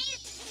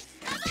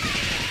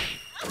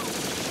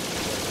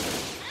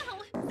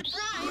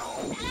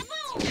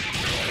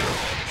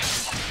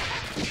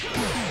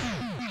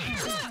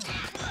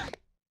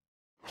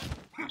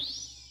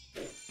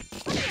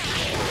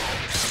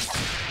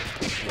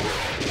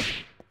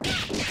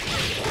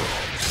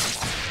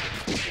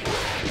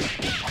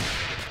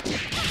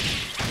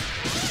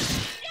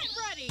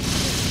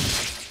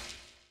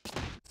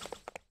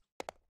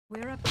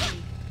 We're a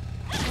pig.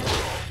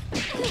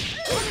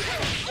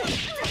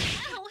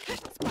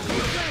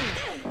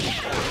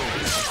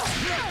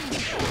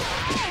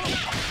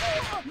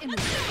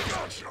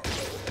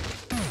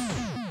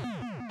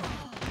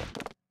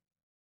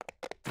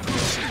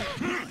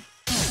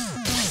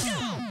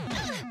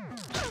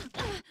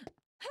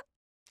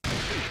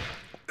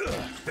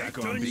 Back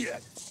on me.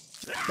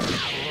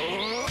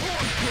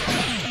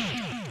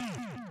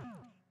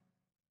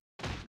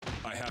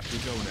 I have to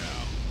go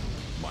now.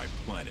 My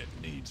planet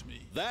needs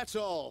me. That's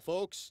all,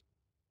 folks.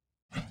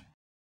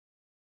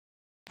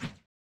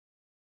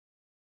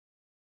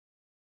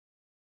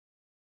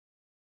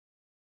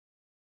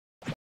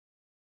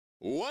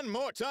 One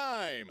more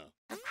time.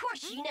 Of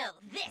course you know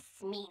this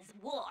means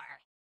war.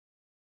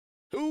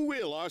 Who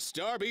will our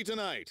star be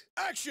tonight?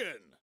 Action!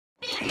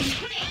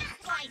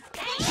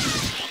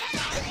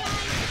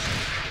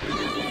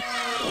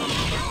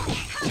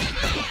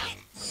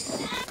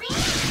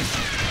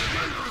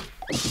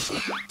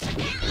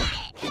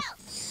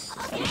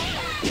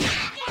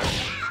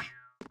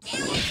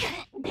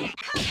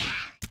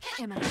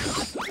 Emma.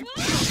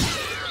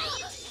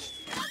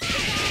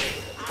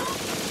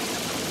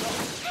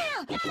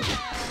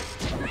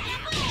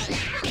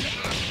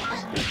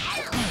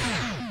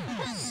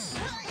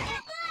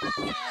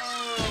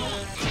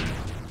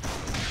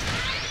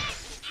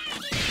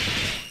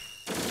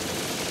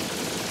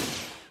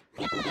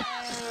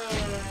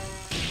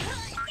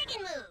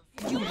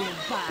 You will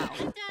bow.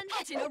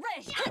 In a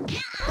race.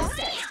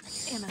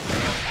 Emma.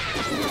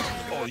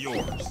 All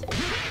yours.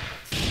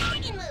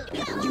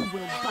 You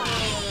will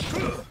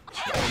bow.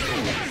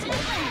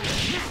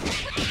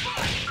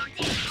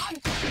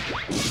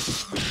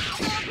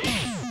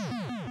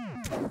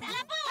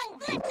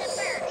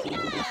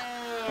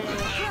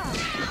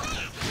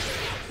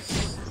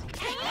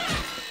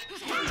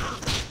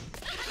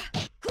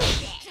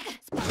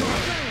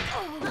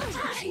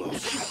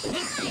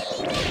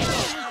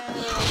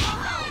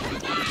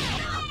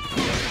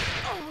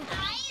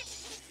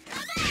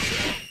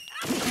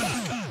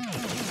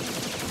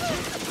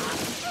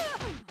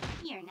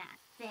 You're not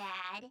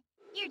bad.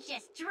 You're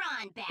just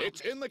drawn bad.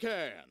 It's in the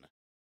can.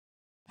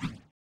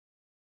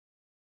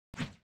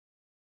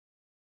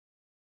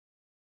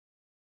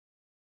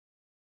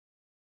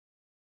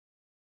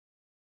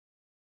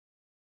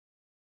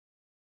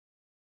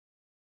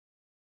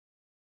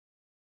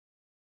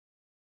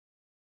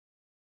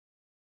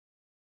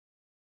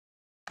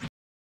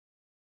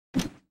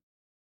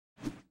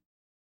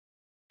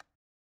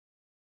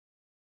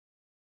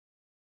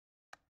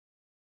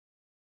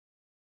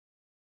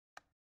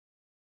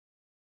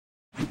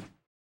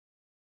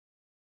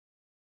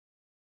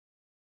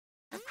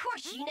 Of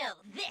course you know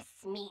this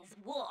means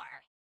war.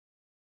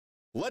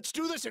 Let's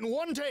do this in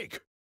one take.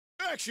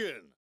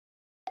 Action!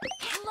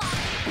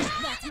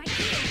 That's my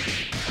cue.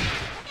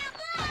 Look out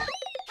below!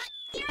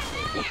 You're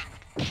back!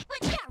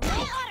 But Yeah,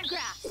 roll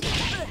autographs.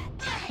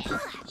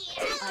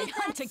 I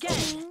hunt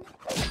again.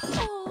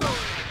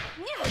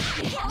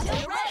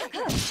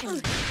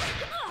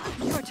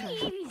 Your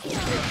turn.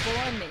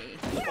 Before me.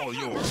 All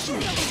yours.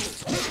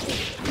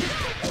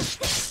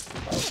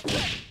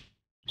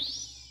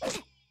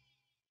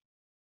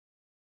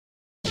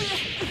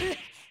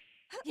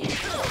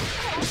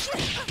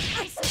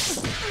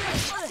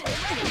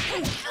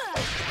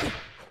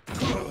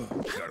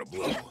 Gotta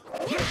blow.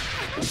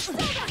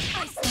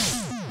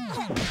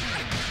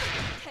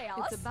 Chaos.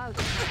 It's about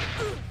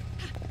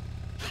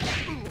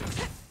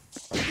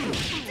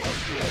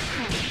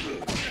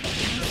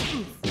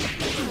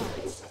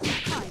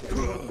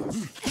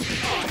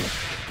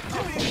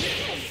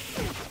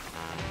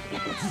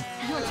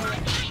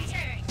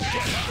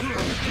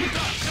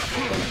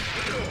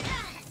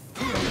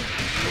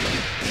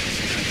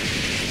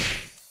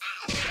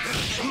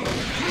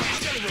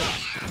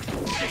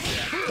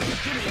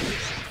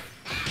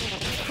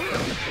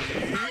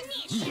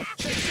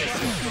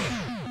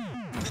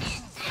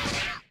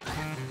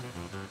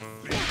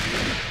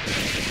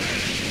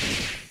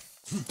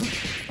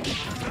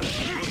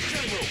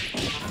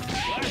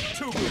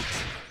Two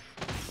boots.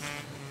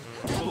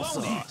 Full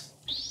sauce.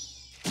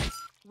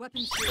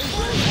 weapons.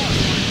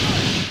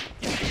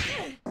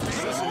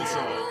 Sesame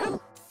song.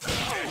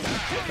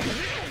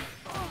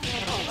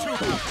 Two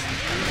boots.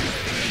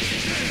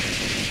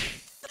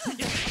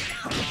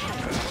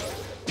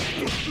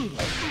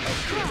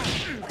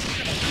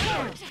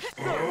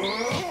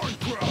 Horn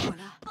crowd.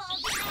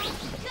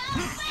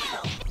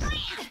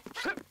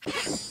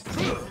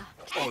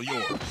 All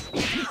yours.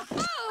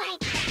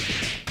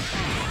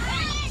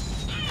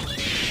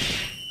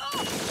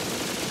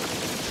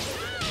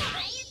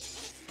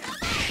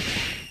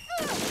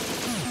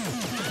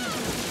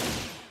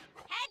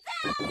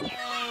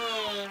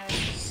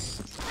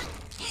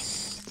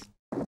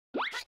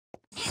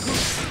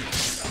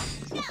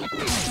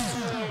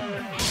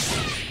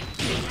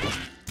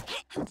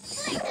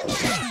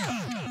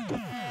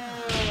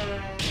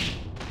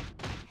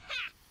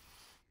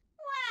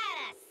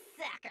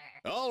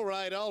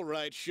 All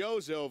right,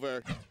 show's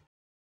over.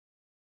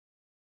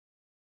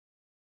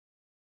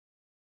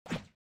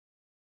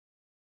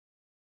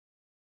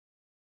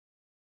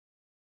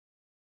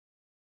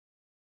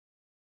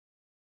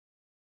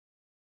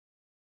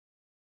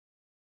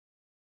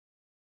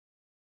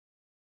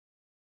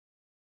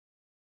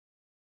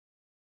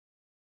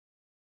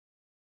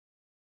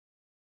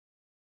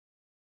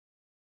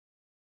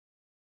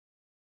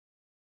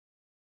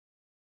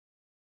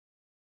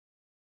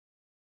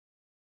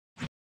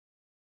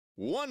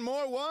 One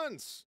more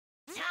once.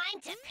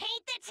 Time to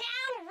paint the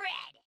town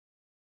red!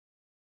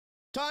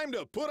 Time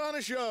to put on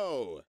a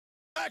show.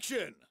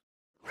 Action!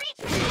 Reach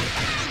for the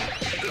sun!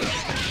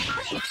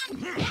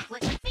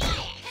 With the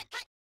feet!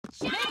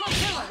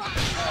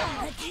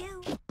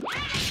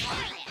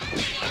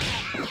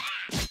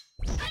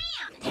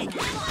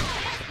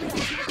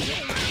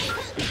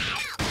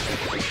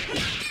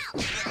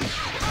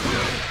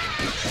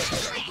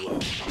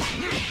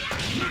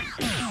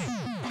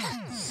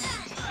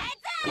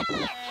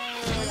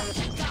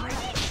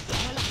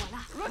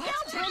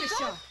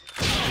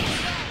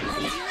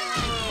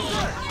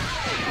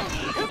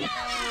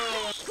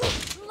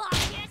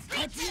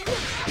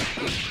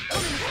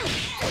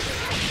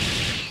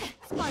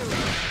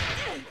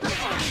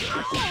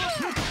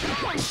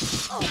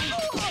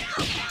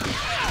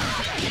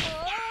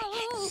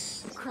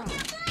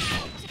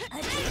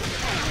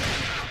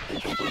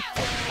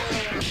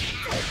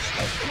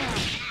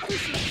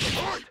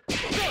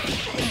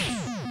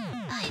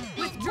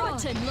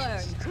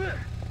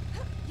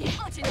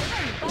 Watch and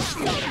learn. Watch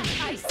and learn.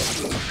 Ice.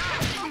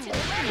 Watch and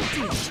learn.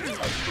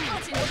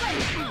 Watch and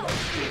learn.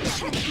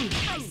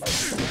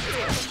 Ice.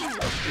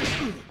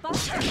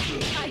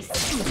 Ice.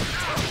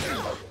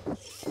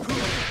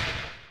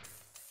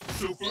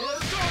 Super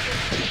Sonic!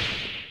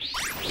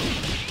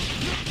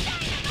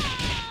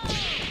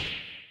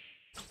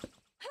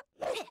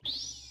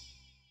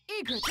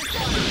 Eager to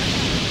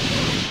celebrate.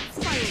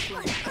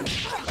 Spiral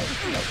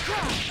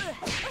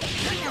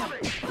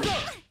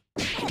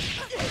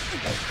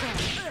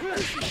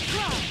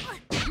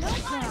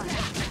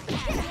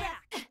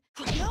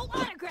no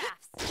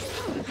autographs.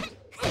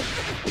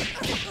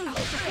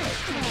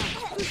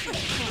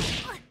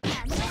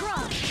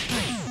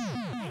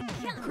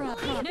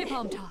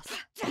 Napalm toss.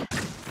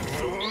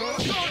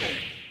 Sonic!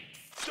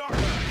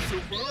 Stardust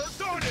Super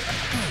Sonic!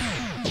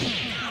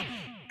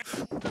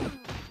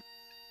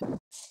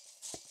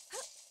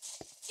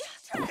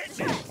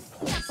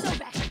 So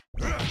back.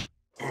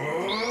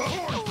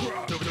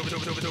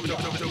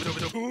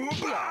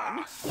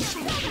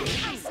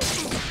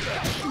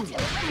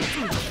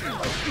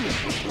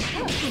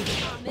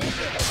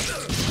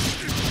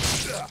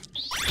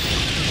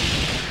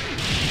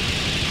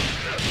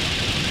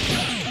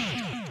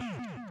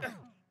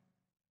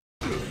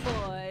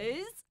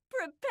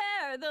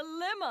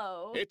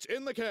 It's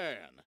in the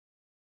can.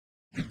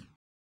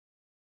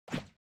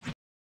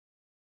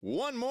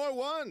 One more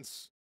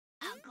once.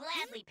 I'll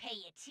gladly pay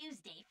you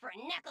Tuesday for a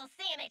knuckle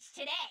sandwich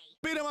today.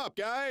 Beat 'em up,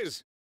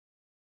 guys.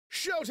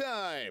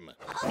 Showtime.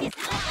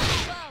 Focus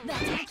on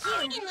That's my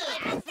cue.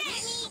 That's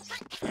my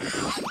cue.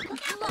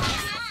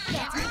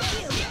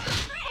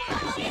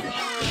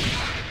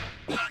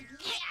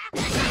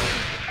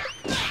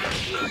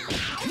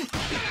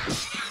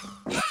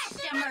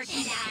 The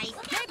merchandise.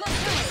 Let's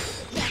do it.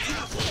 That's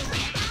my cue.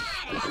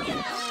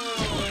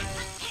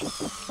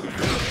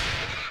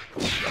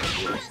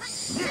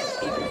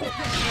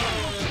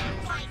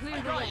 Clear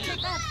the way.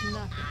 That's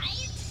nothing.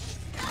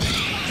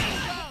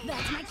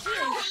 That's my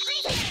cue.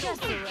 Just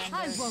surrender. I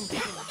won't do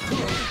it.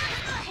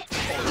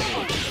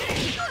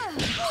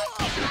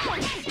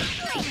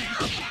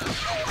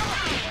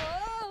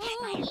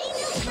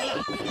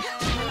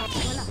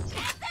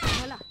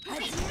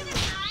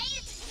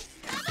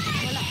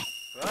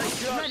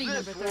 Ready,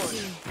 number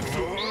 13.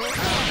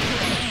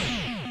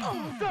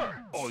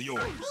 All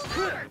yours.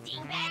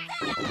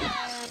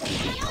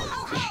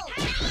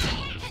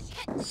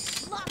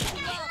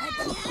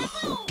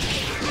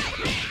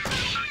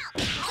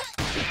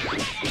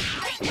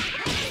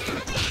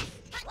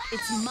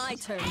 It's my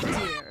turn,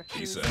 dear.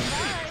 Peace out.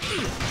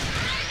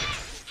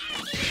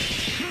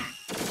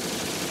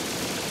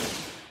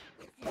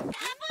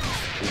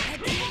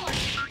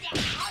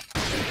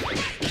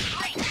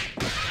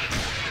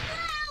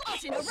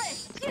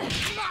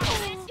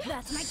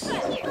 That's my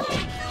cue.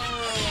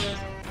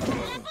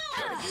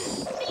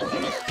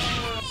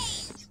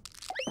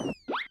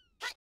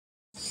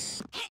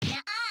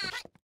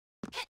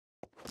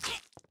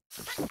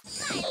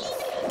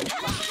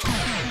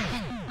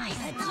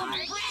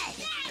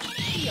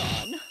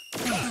 Yawn.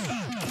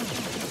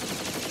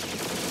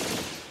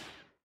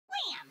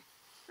 Wham!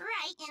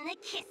 Right in the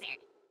kisser.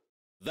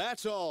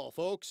 That's all,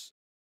 folks.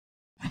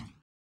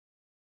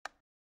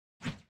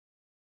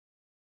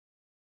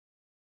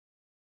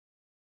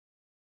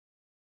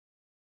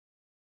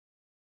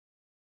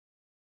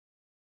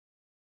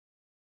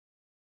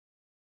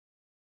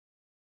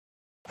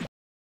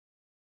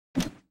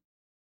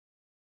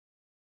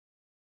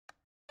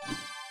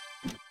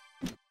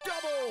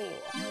 Double!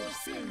 Your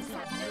sins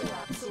have no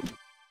absolute.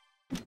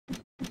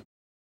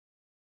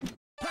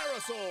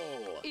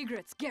 Parasol!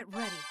 Egrets, get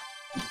ready.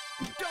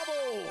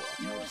 Double!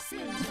 Your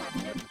sins have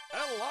no...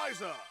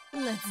 Eliza!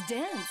 Let's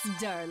dance,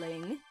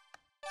 darling.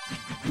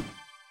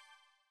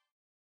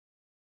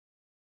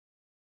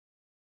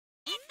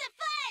 It's the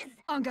fuzz!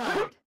 On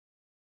guard.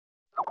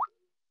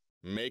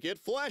 Make it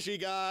flashy,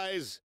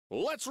 guys.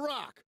 Let's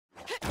rock!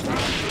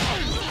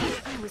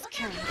 I was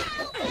carried.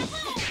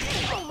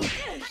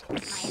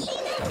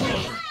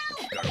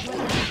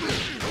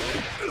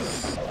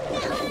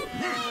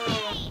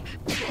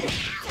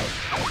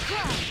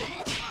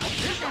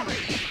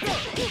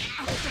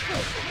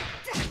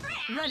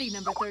 Ready,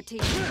 number 13.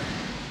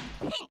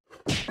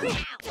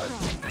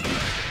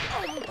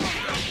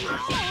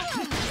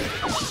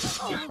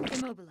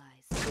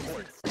 Immobilize.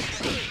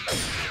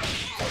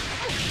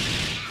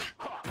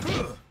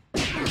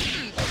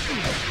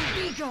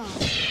 Be gone.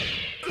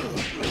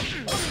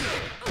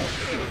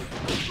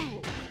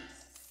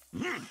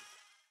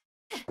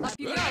 Up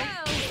you go.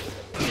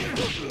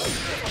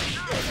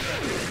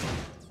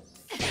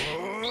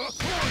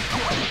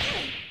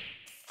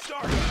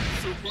 Start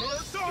Super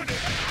Sonic.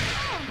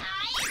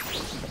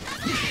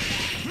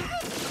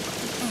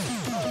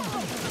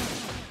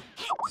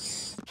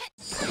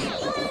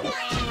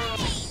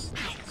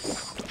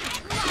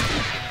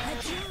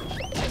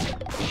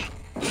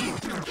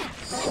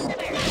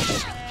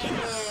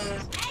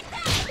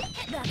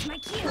 That's my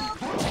cue.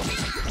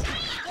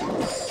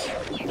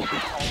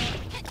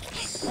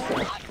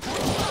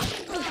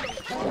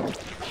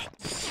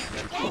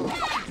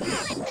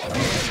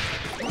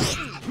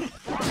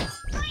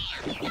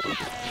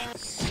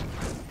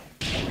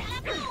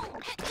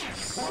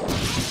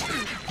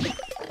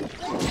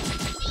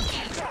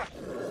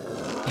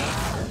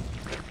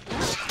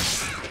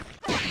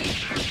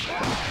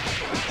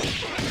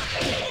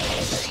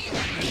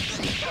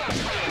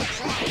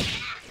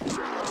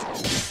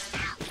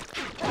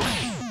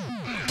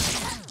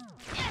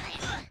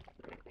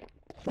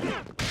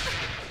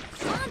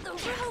 On the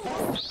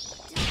ropes.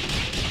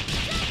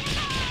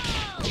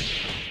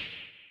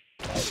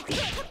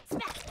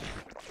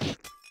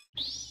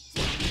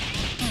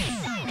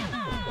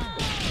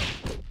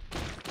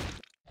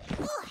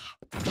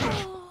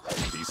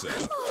 Peace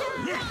out.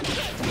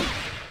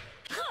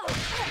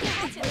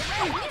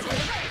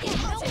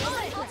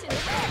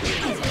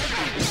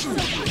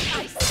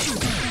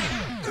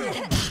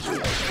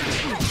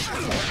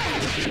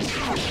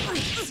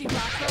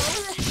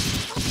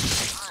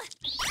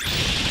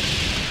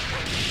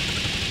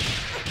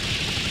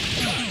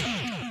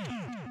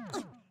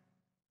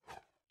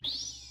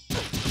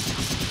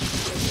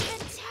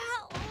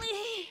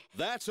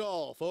 That's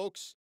all,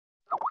 folks.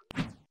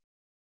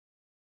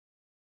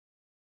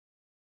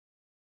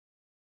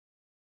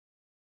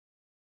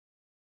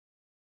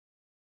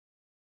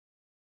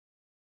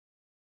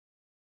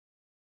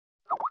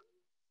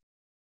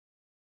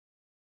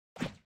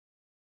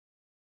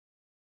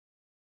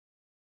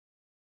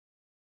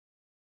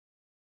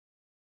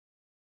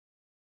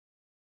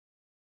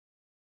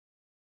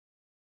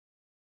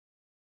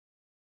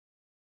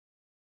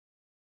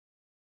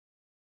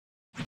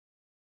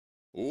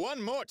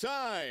 One more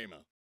time.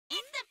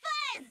 It's the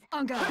fuzz!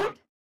 On guard.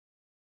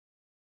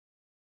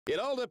 It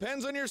all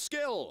depends on your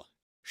skill.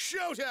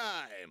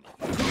 Showtime!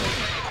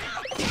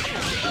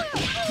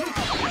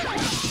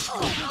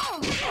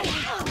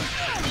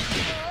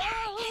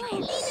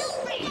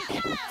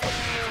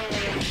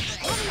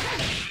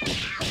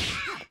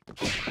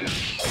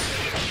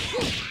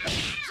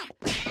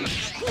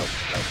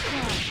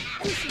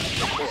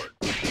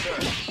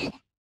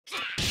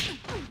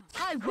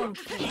 I won't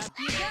let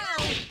you go.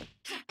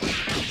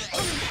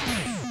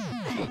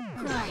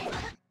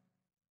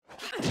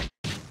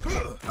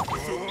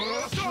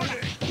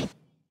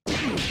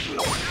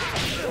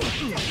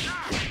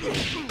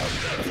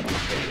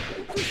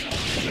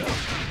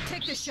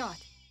 Take the shot.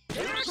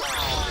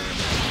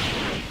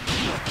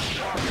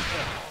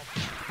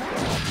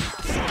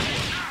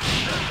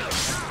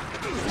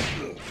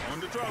 On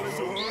the trolley,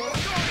 so.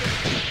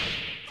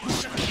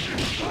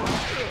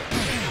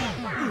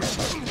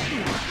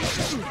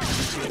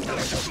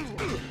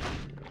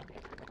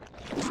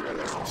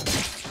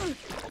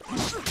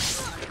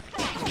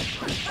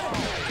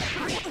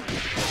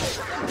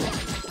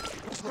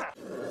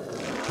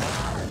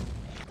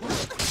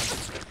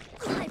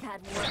 I've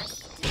had worse.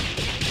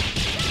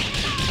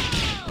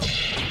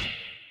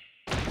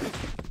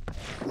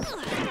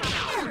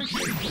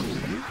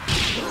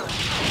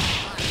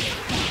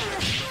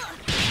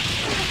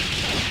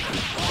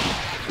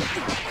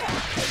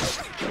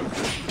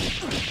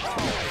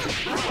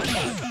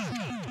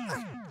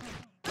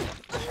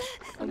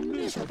 A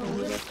miserable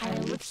little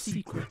pile of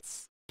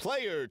secrets.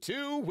 Player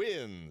 2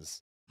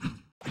 wins.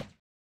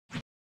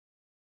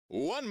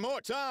 One more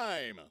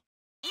time.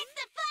 It's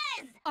the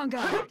fuzz! On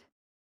guard.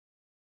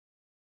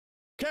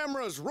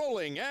 Cameras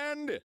rolling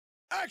and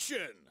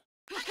action!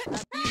 Up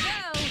you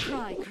go.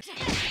 Cry.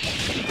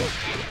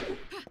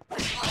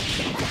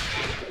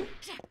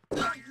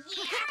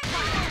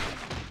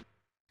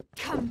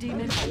 Come,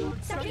 demon.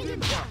 Something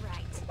didn't feel right.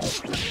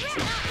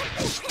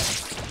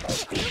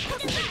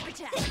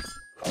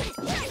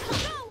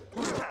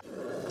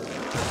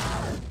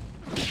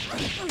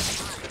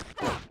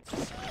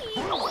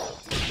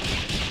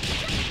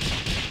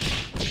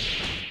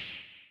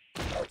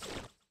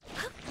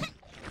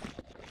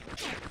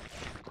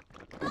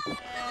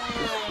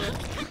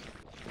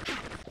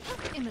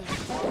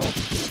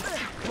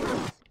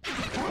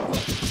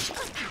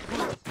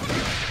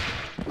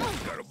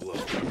 Gotta blow.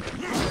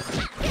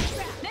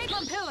 Make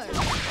on pillar.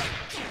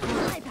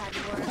 I've had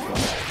worse.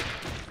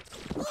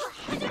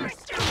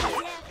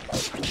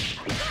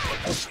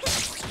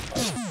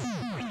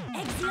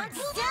 Excellent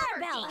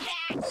Starabella!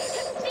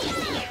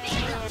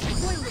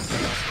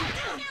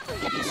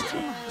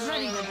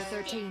 Ready, number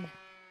 13.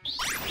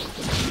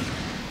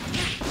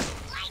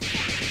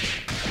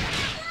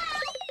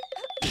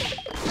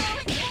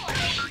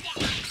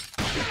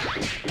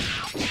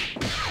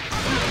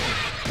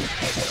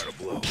 Gotta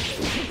blow.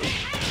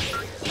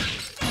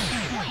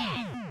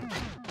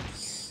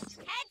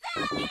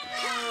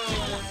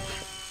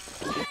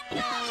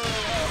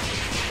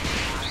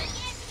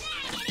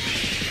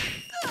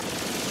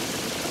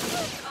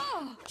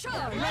 Oh, sure.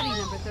 Ready,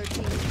 number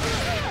 13.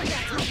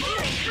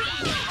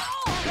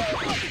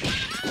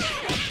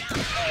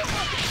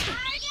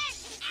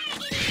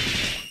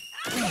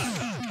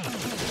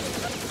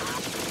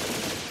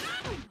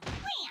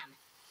 Wham!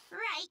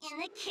 Right in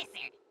the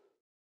kisser.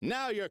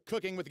 Now you're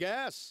cooking with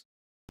gas.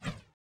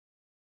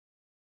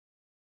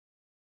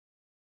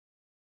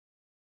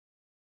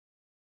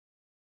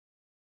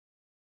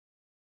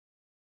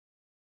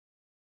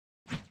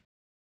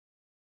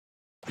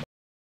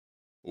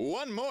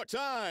 One more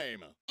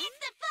time. It's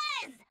the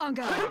fuzz! On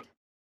guard.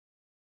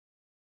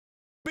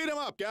 Beat 'em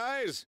up,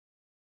 guys.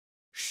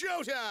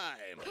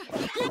 Showtime!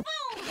 Boom!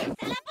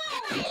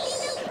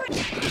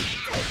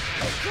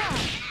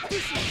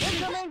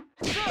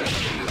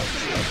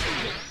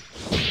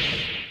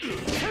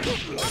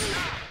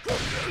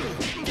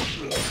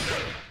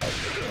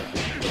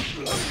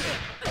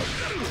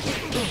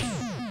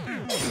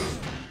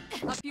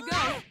 Up you go.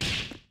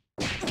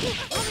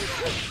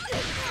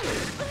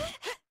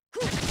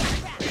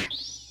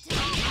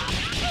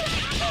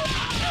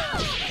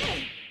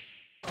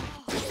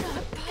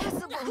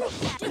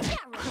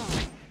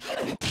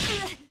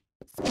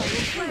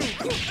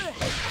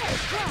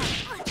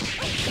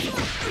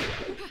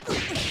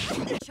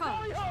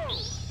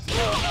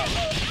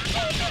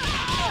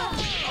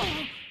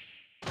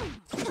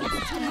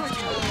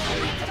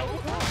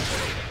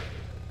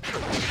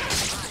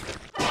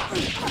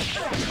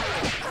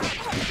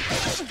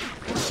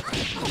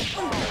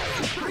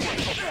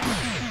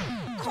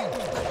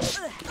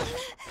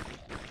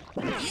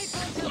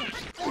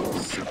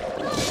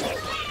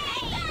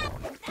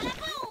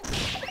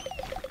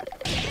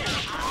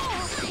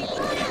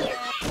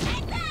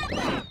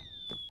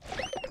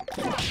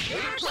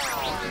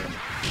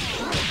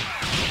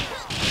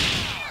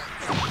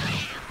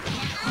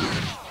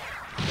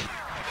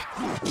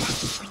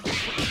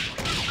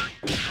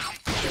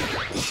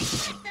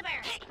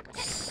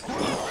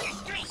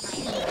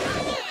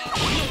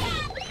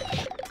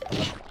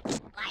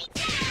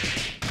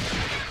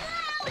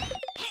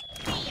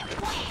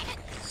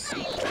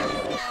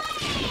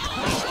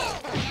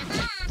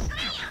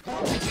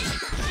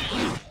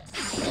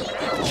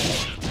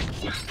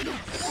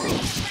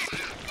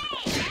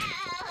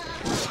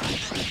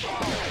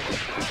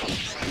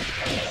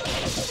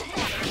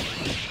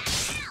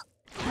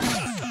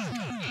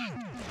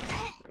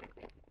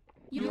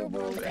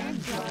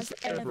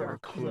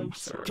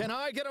 closer. Can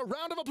I get a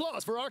round of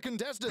applause for our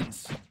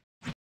contestants?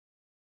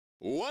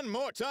 One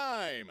more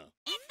time.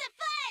 It's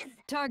the fuzz!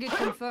 Target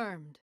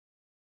confirmed.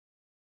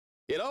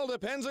 It all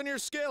depends on your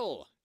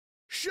skill.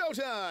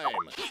 Showtime!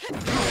 Don't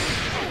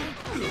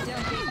be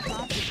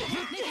cocky.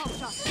 Napalm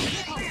shot.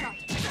 Napalm shot.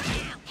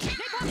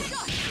 Napalm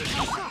shot.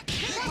 Napalm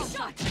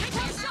shot.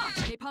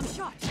 Napalm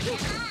shot.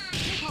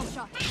 Napalm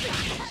shot.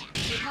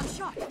 Napalm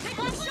shot.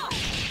 Napalm shot.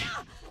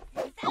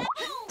 Napalm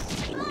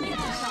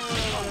shot.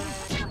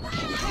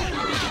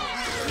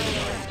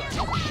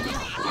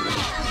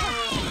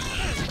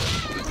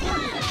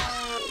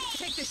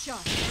 Take the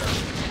shot.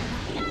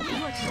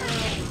 Your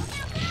turn.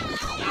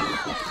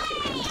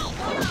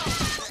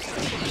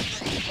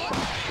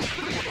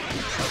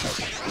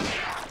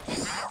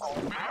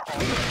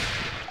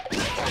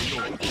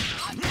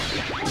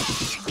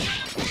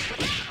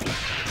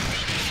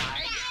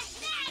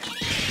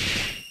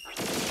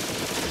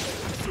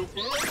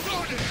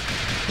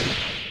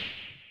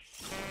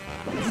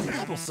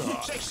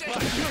 Applesauce. Shake, shake.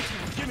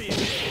 Give me a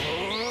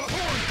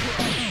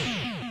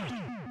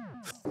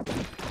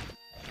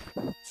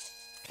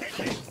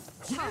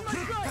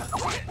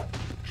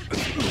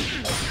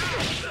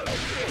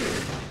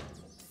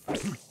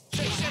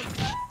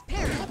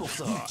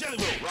applesauce. Jelly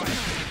roll, right?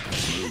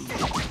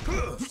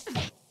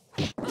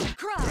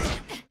 Cry.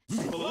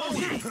 Bologna.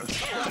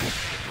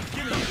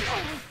 Give me a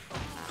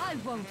I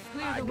won't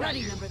clear the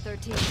ready, number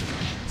 13.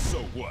 So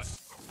what?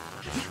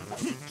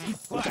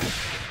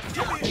 flash.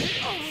 Give me a hit.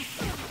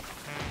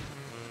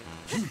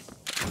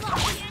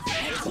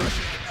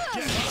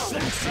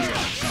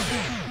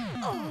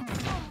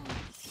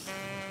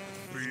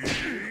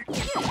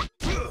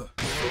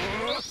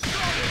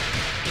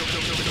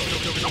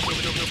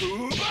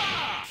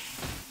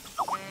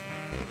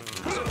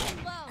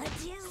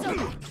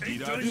 Ain't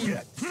done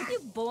yet. You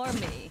bore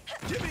me.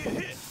 Give me a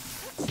hit.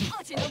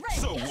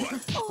 So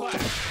what?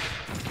 Flash.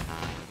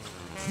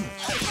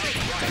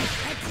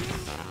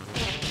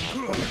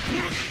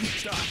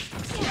 Stop.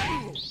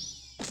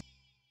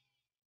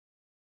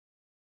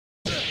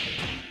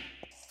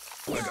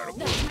 I got a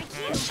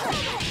That's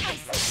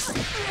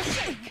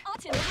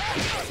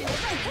my cue.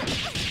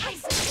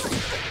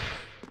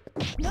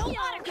 No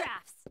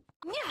autographs.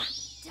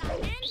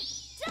 Diamond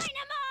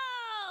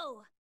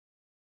Dynamo!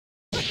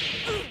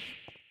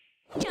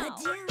 No.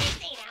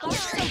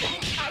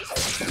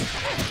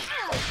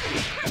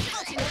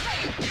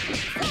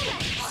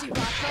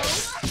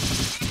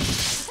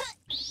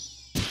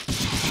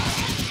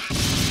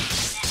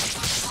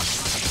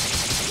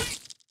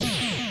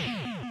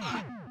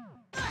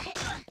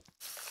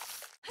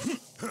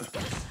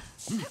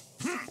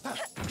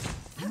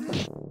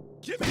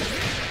 Give me a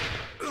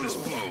hit. This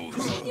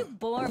blows. You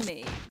bore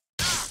me.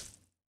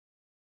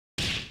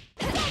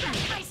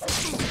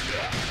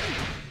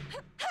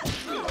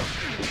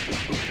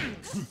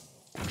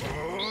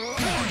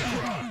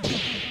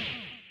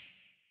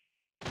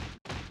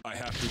 I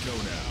have to go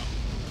now.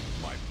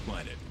 My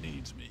planet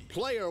needs me.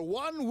 Player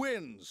one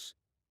wins.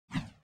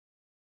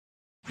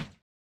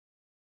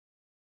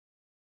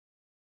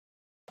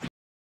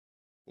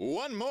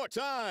 One more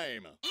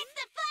time. It's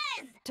the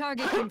fuzz!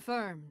 Target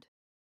confirmed.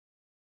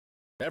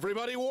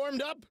 Everybody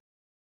warmed up?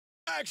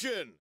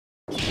 Action!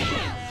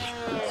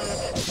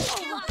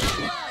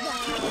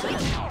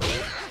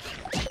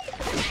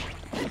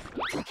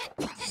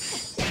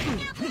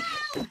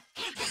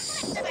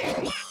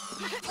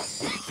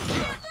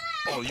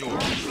 All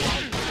yours.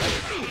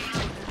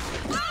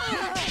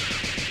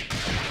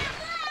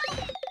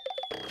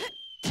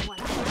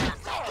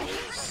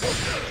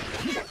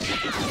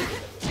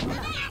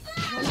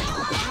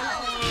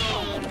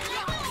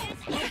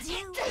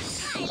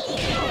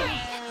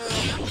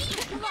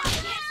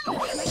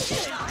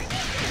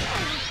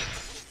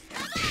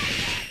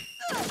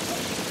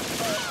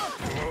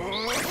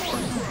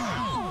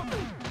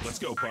 Let's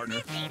go,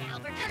 partner.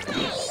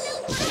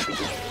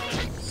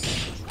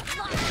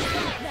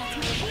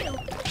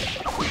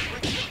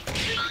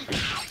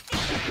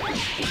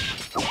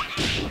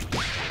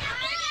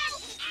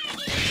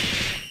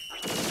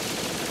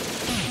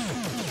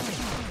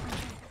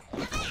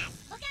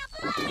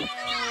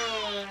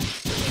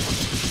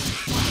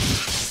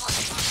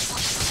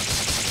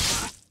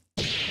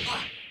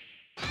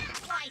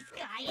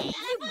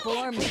 You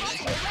bore me.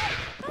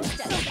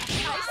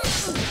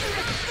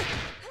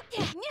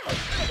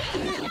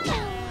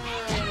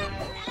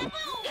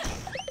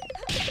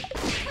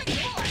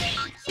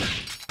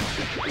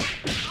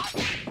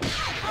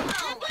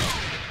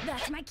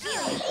 That's my cue.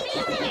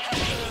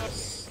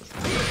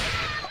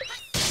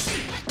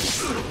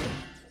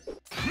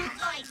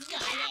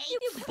 You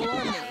bore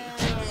me.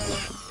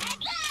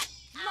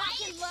 Lock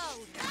and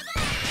load!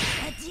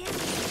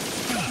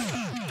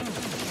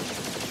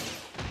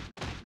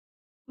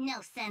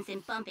 No sense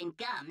in bumping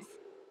gums.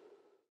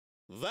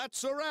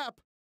 That's a wrap.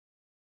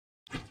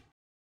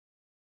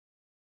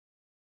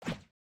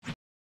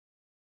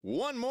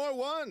 One more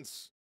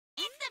once.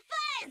 It's the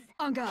fuzz!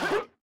 On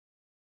guard.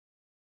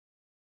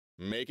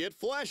 Make it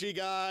flashy,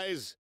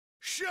 guys.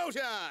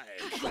 Showtime!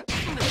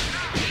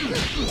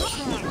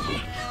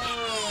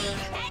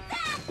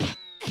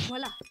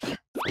 Voila. Spiral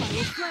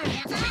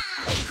flame.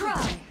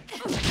 Cry.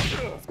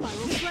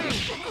 Spiral flame.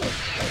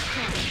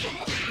 Cry.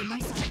 In my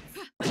sight.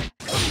 That's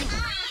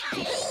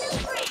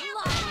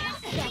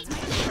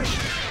my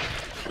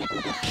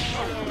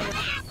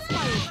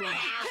spiral flame.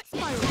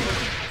 Spiral flame.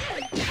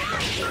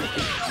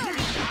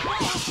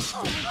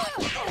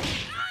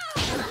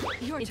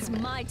 Your it's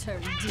turn. My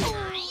turn, dear.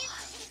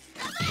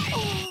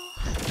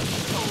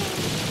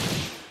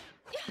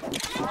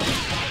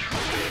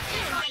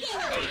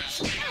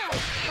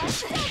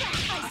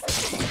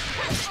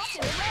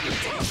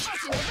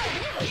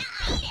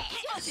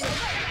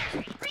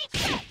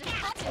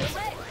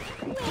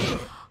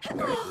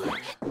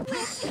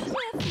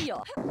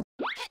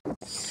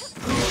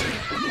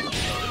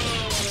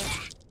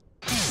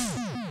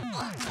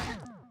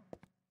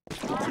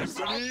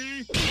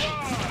 Destiny!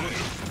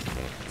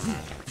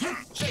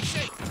 Shake,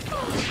 shake!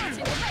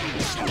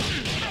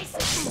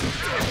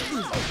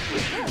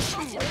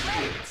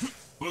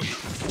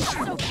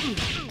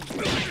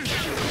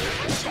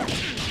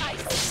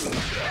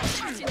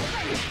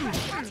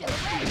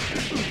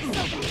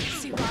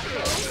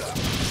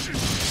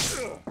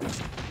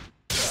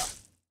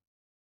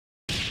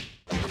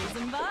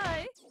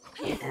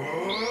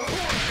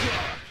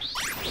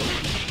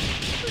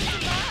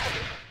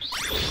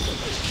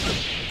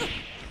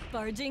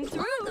 Barging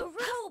through the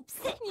ropes.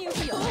 You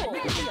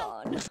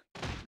yawn.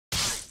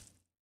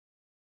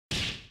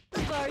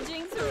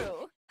 Barging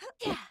through.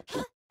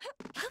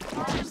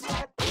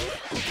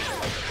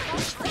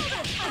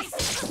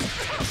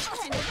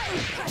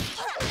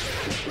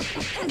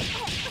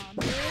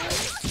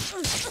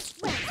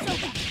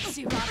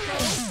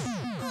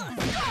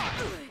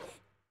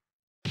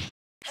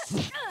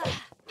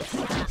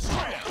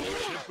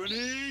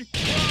 Tiffany!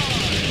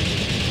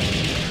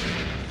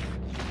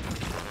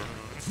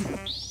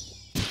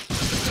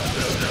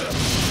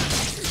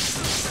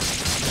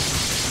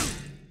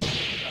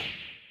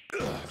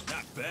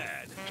 Not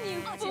bad.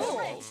 You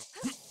fool.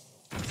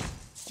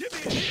 Give me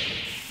a hit.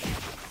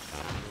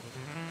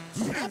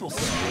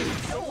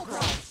 Double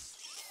cross.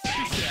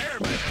 Piece of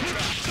airman.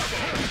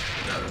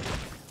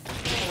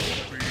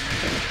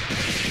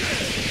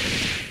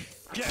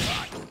 Get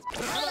hot.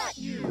 How about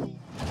you?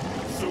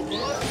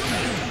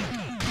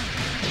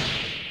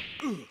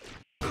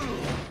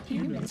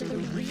 Humans are the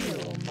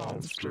real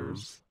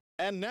monsters.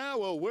 And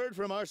now a word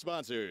from our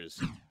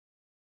sponsors.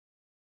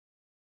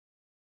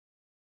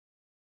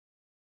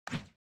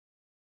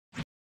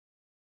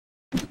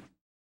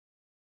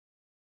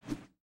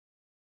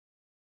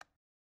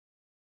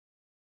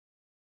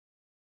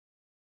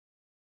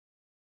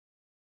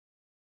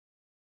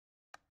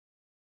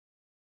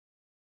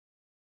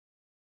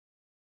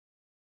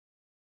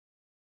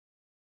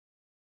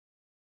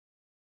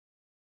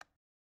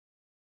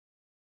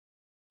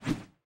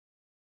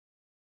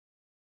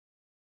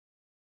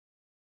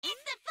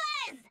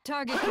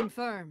 Target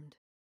confirmed.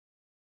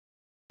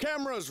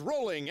 Cameras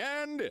rolling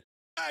and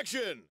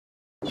action!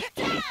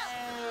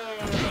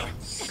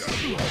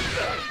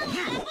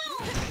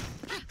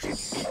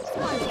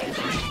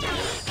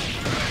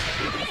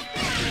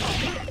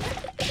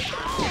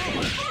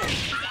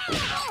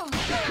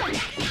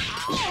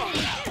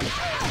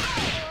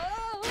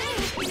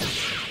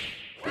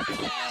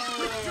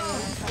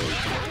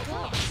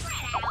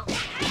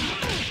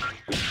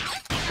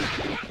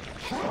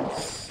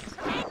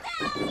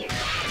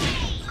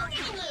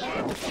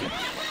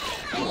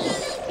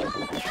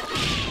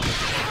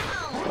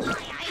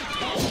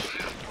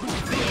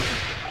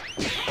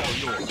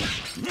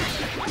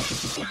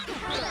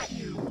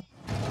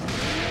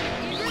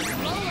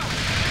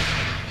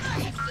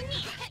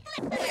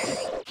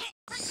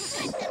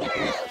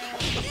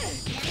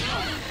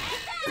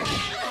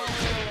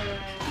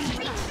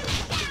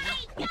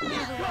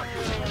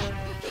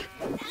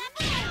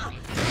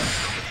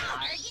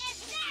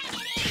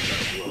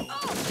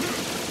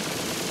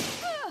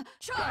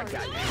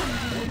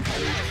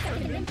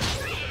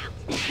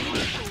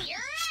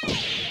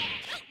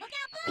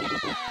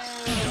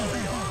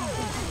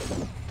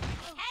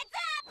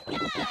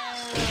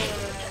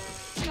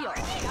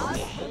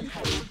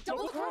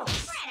 Double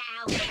cross.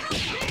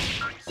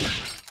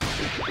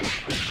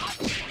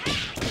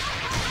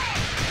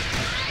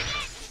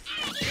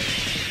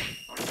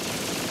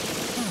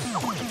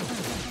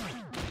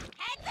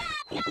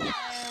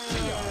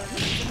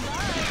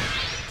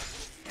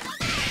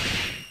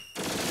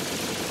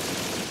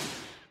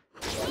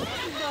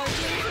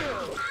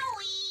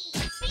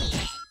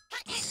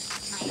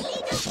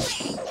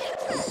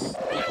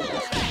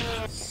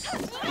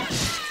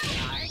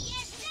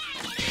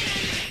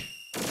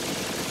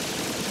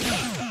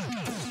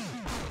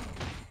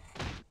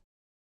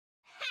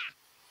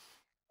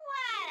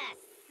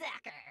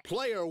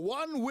 Player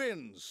 1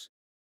 wins.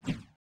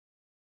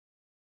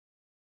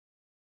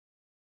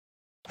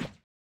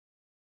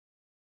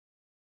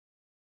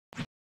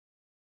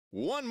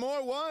 One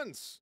more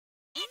once.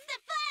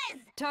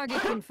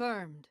 Target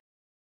confirmed.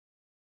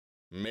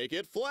 Make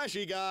it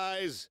flashy,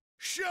 guys.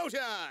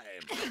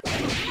 Showtime!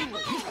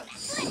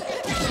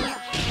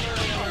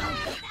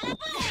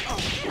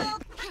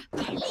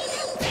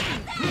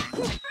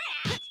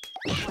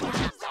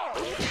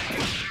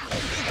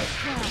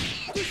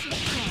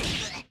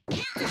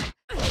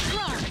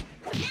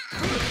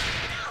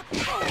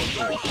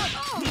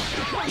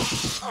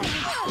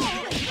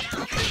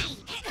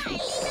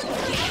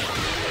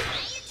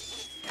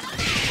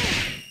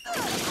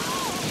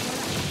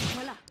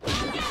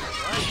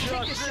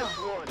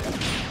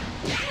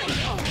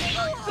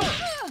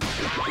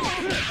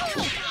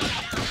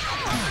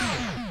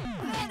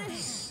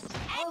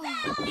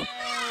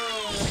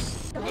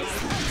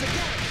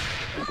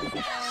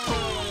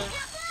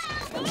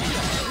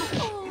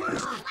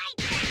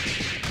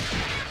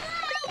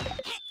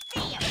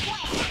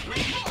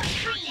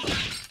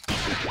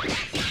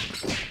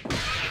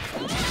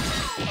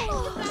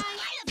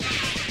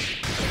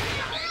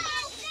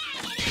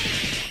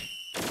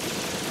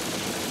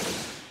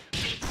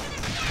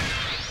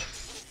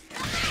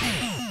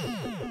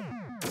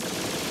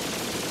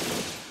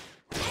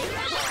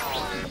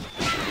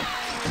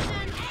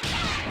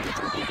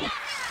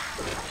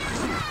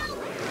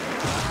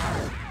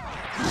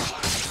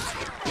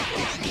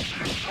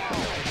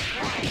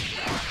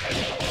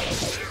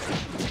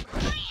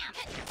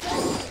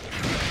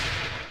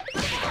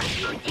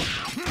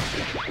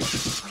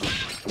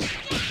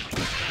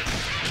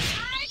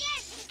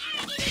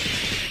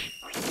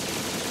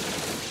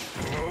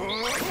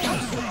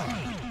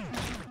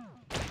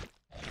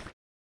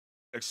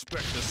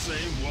 Expect the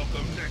same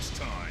welcome next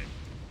time.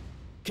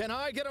 Can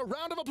I get a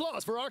round of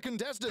applause for our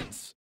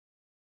contestants?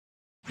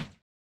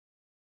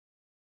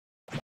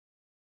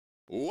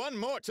 One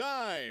more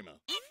time.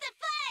 It's the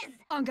fuzz!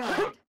 On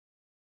guard.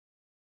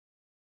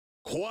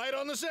 Quiet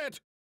on the set.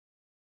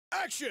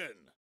 Action!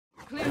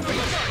 Clear for the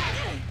shot.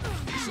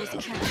 She's a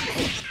cat.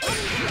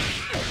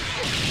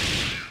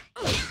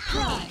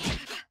 Try.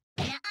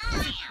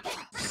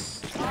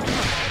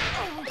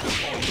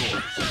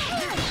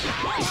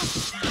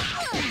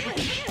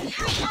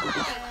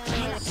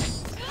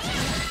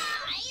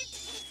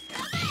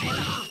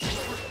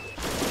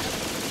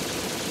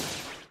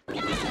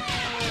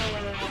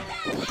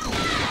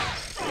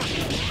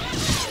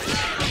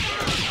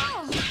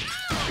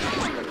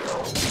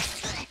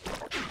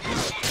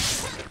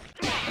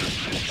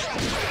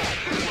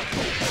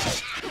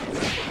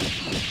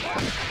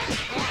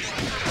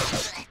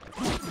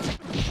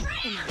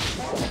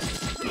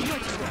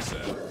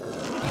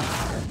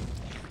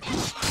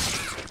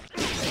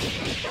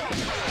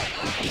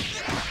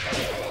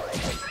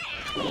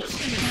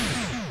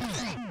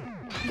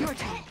 Your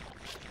turn.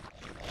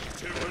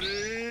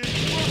 Tiffany!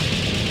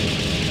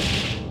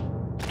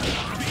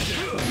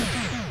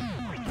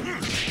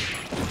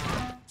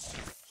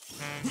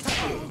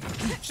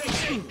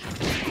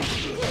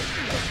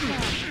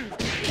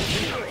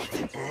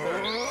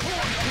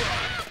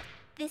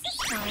 This is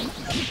fun.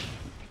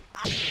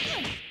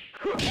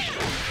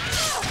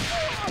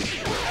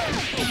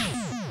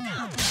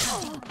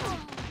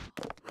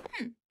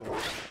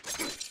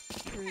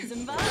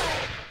 Cruising by.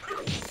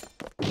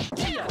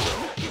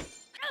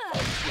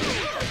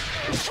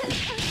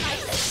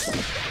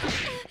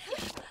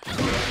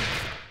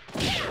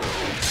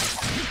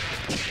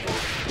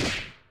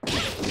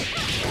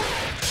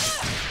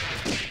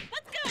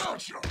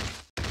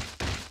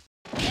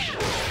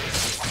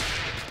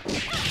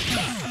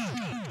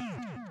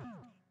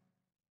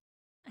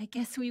 I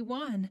guess we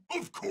won.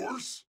 Of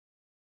course!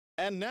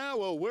 And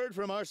now a word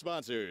from our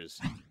sponsors.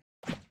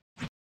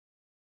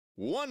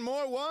 One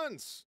more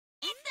once.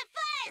 It's the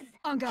fuzz!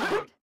 On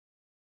guard.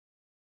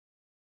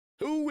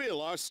 Who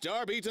will our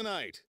star be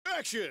tonight?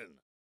 Action!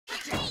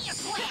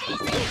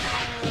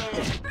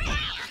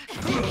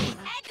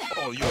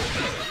 All yours.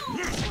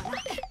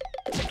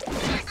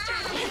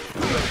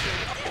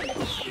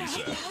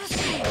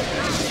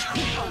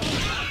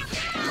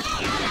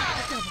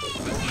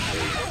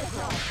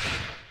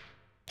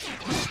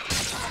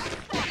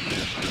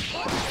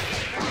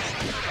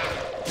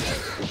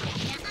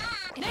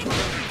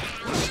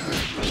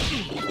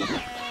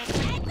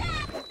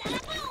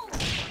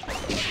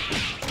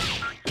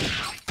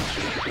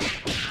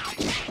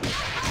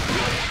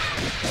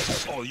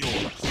 All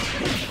yours.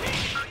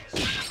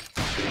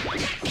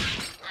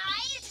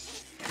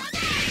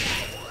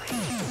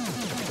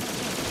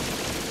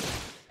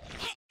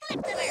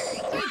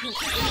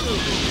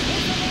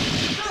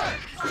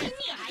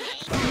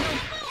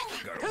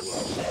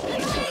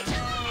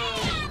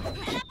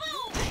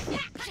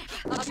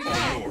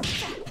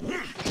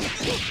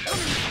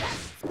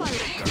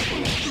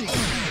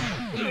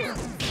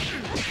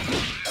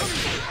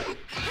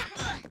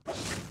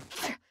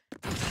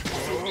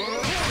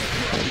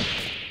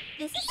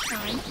 This is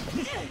fun.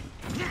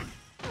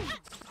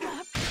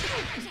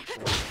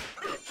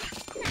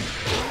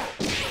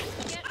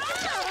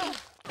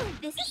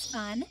 This is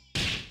fun.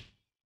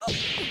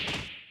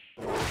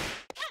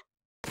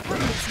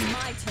 It's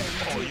my turn.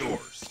 All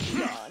yours.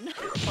 Yawn.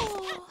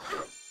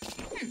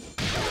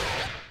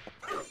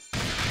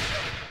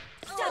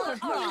 Step of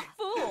rock.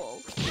 Fool.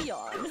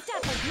 Yawn.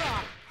 Step of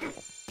rock.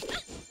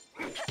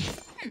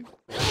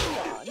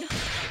 Yawn.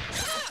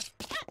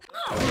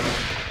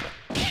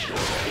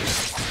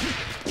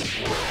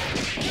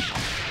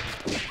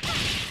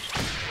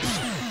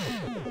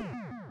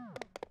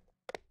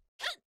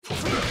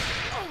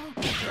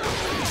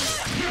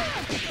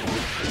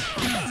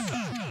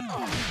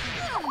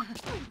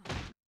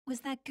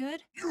 that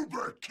good? You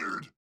bet,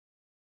 kid.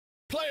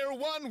 Player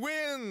 1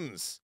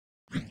 wins.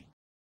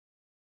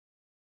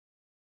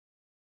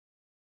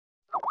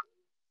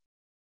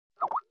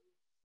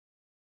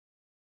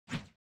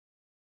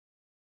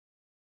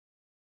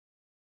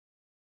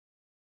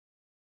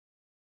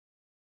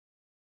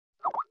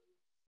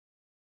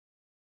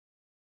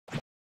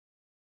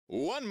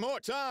 One more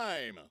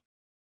time.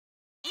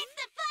 It's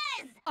the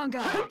fuzz! On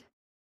guard.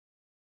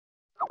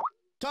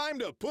 Time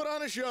to put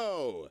on a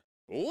show.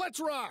 Let's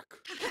rock.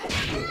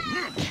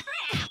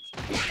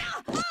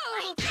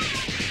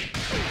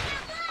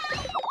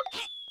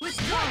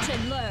 Watch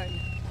and learn.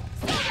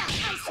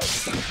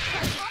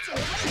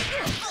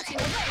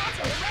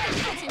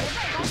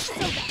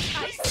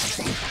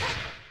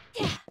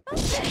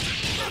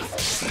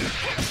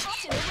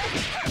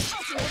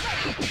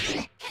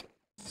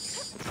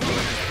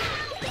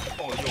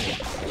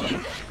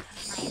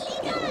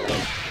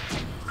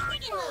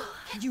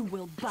 You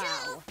will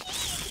bow.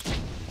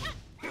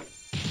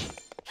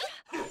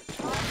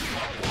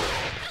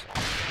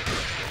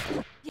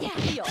 Yeah,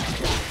 you're.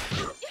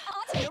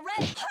 Onto the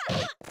red.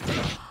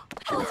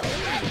 Onto the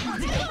red.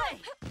 Onto the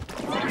red.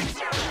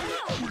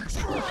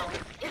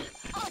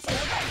 Onto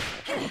the red.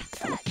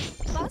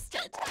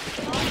 Busted.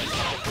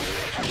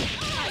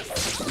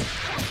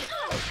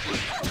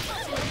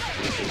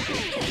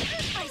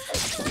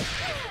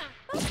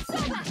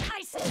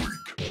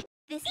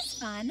 This is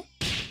fun.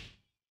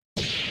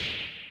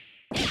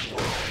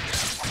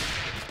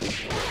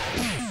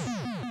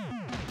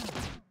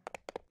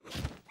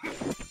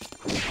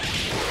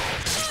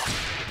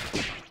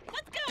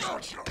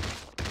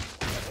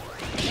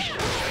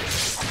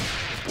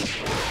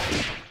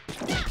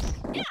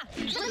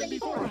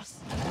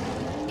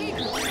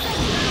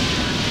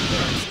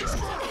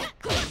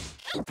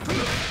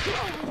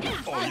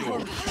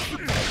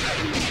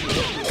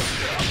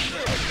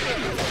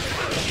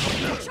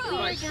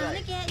 We're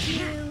gonna get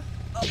you.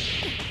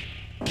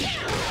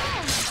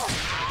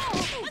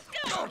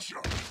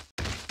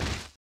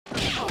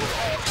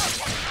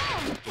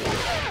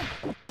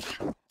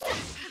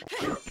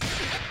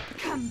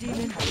 Come,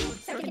 demon.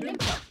 Second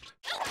impact.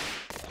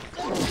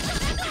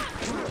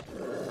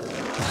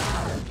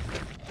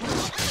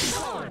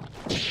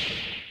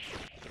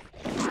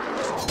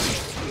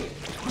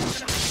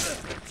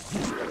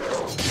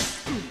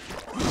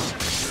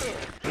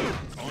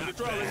 On the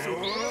trolley,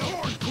 super.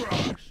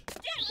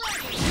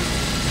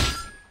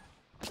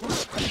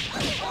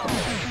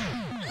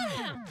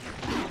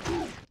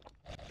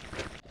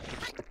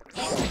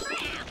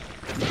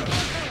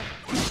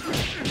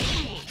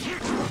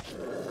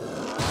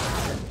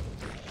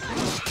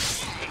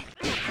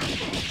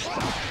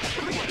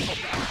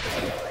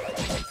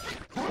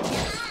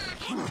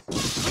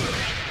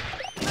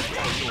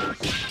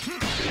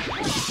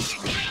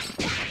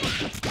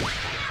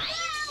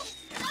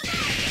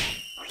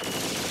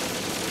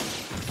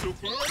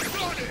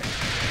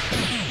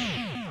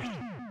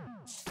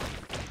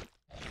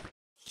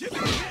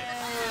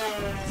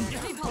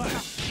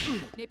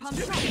 Napalm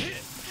shot.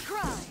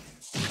 Cry.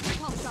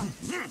 Napalm shot.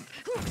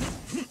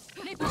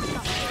 Napalm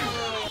shot.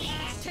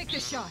 Take the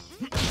shot.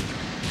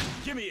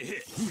 Give me a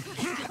hit.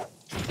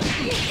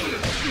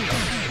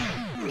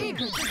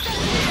 Eager to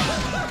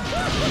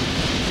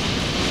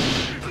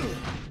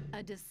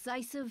a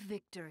decisive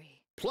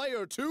victory.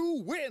 Player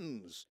 2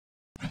 wins.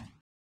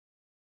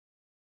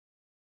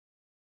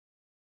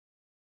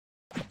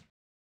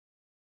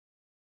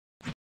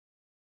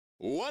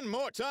 One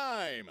more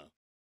time.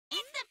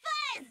 It's the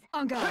fuzz!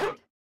 On guard.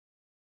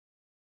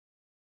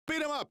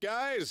 Beat 'em up,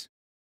 guys.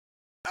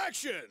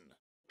 Action!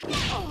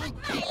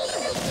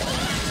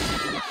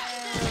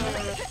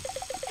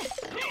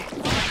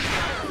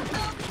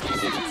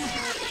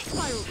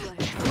 Spiral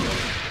blade.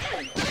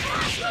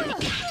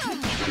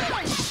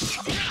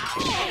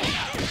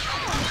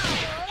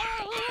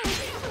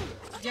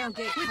 Don't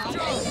get caught.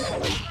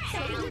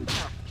 Second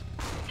impact.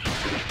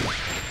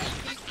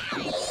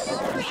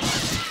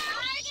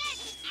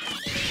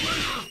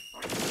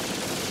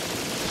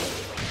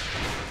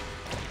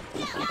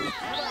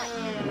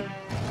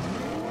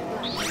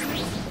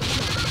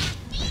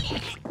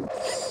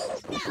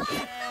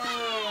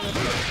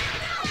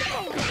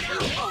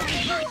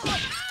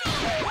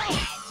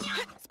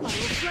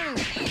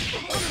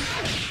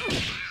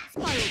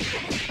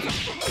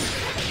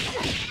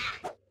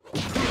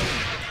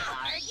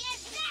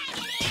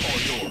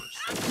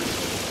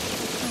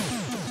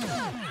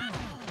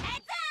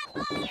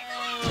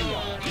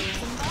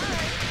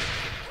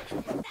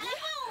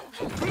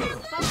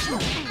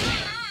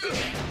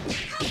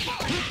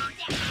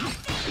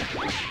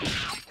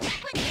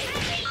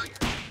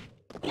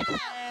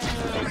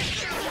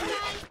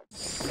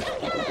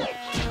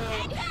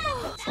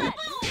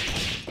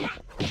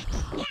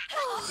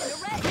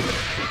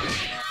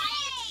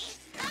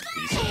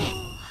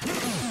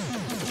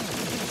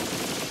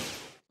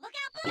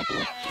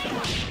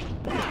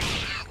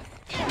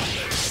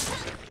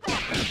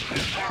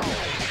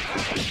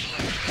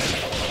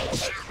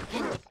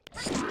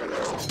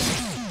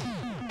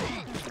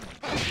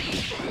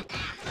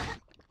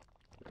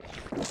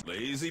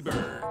 Lazy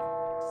early bird.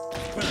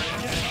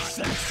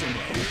 Saxony.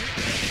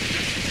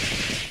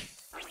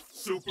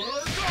 Super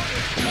Sonic!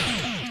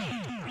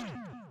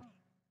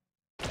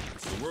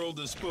 The world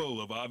is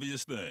full of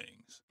obvious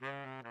things.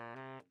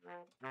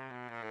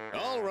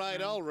 All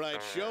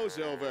right, show's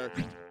over.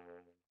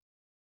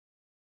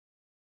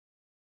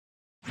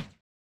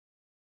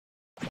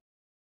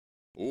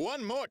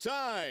 One more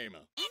time!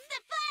 It's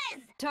the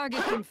fuzz!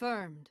 Target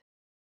confirmed.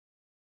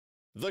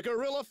 The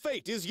gorilla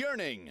fate is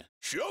yearning.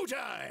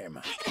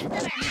 Showtime! The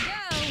bird.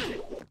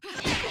 Go!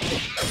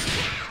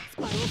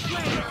 Spiral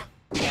flare!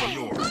 All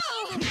yours.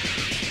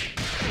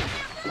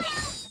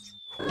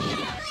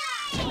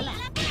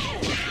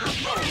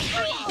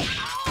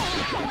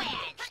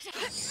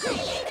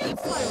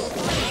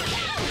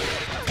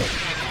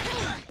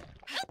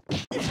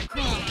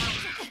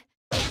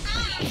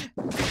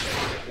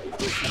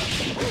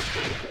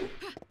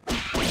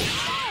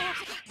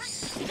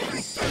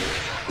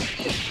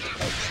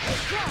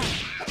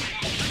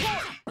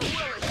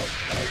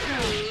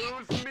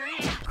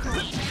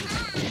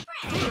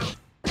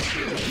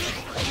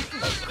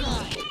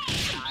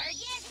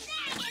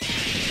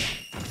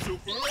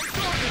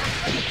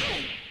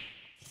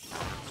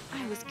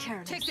 I was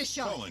careless. Take the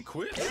shot. Calling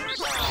quits?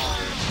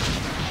 Learn.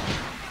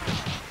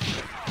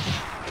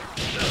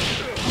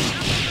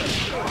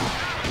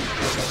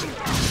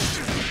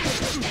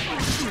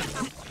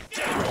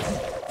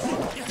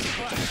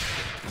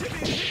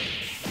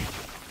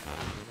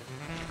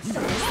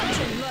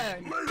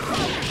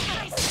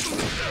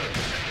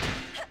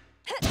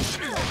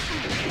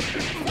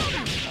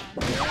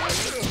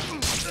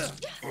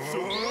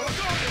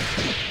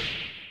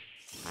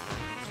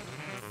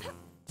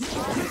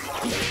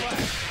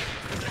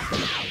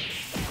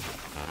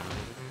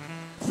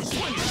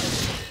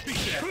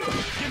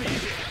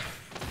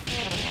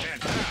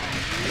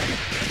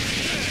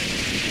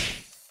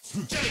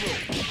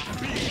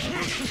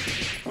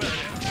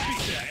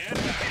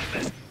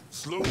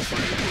 Slow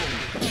frame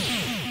rolling.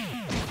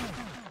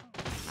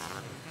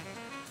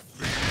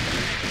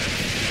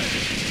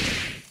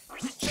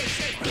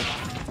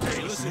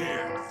 Hey, listen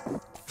here.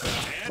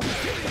 And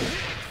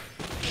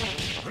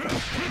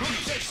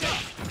take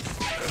shot.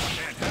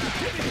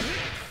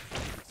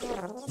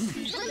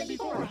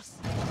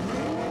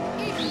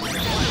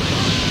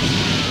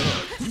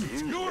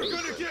 You're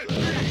gonna get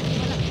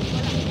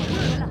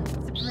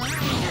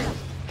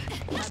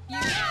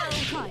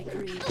High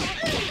creep.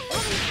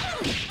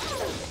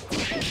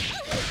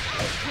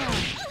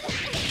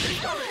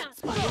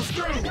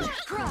 Spiral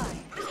cry.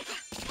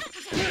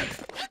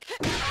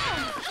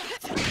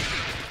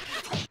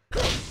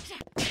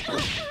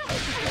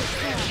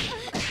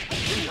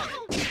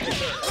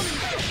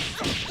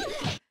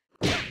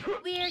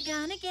 We're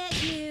gonna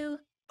get you.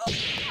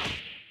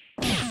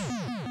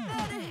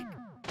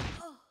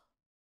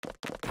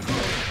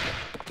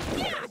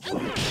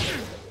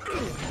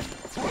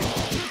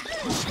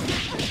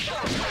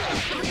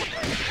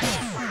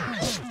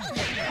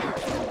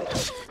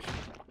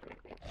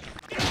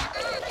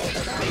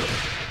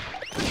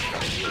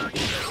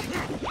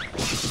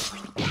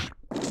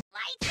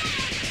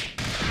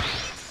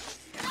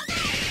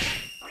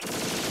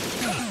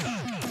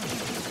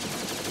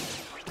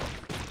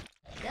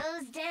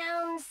 Goes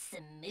down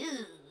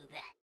smooth.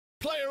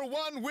 Player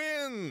one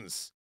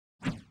wins!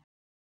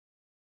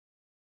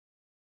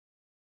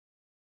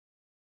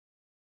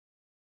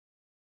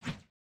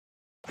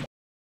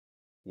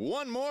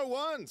 One more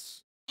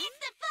once! It's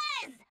the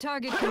fuzz!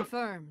 Target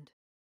confirmed.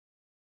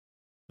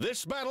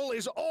 This battle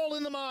is all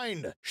in the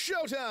mind!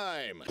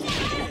 Showtime!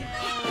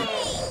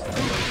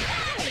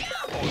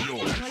 all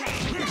yours.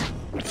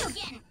 You're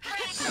getting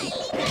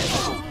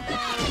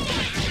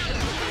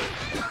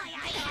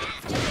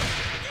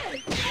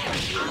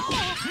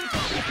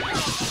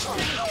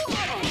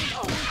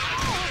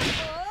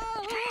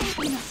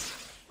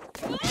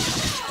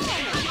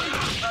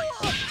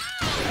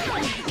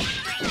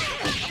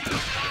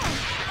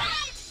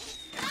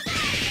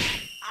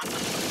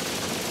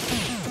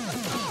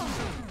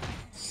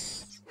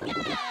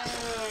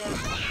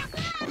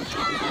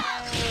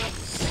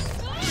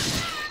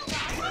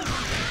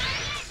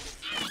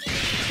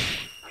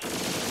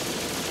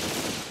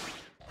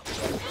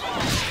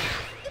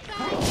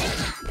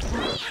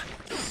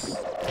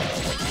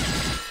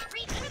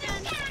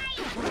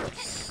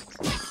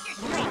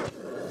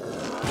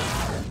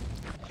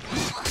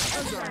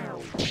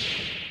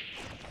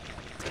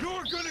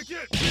You're gonna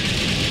get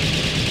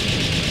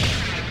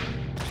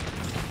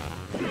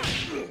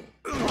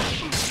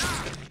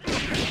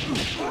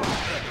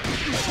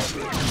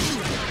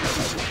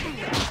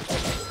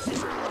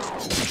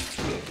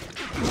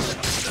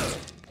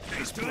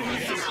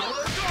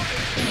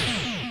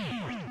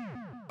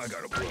I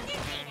got a blow.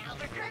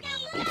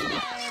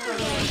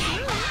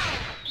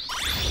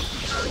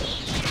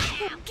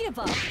 Give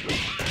up.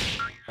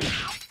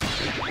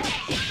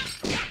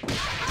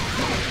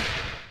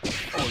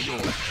 All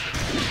yours.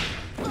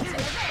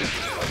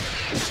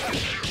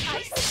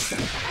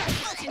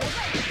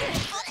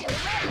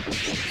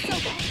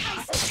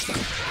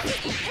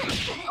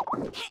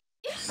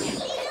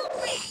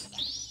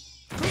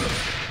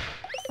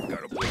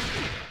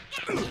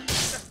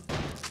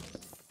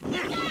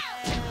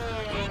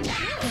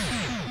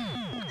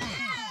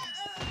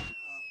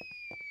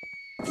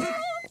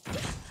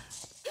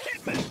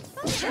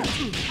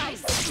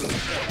 Ice.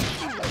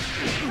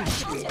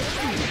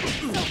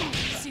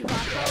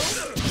 Sirocco.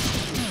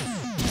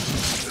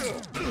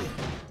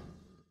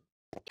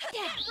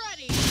 Get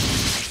ready.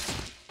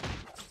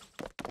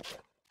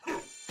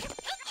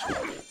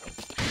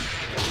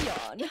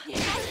 Yawn.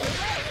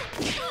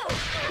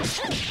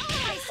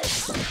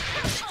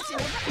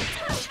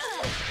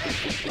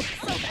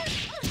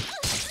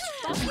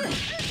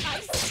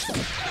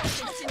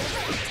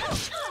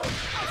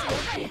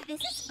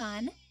 This is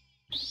fun.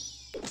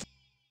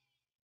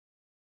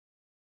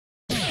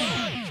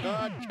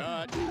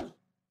 Cut.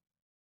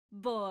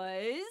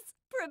 Boys,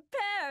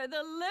 prepare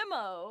the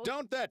limo.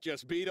 Don't that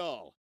just beat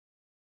all?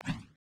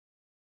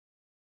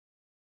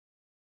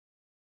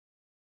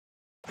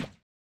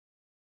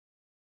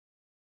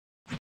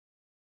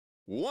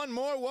 One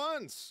more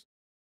once.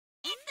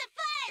 It's the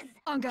fuzz!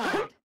 On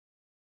guard.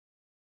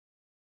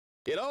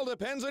 It all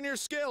depends on your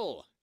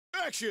skill.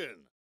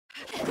 Action!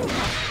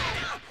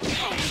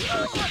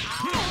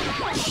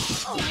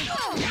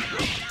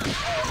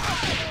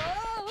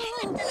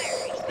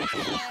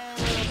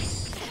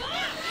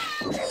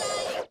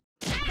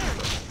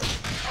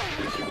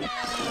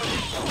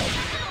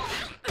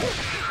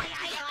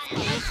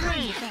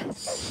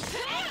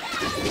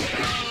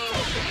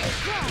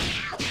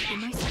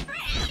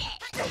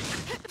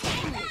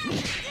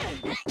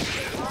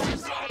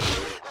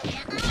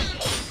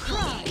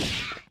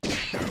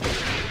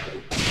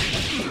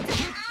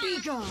 Be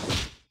gone.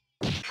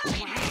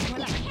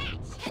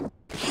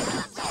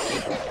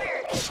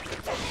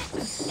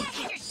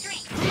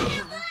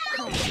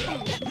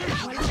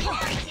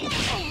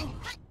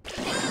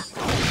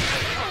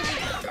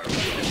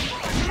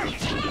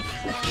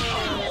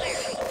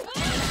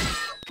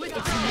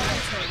 It's my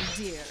turn,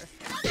 dear.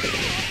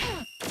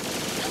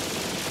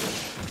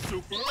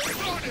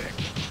 Supersonic!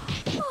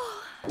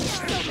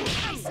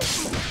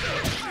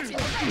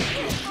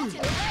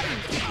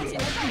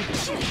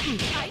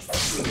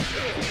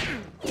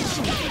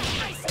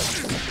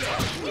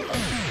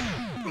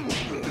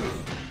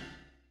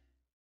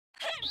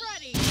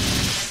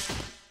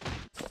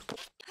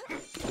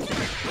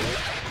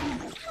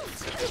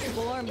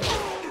 Warm.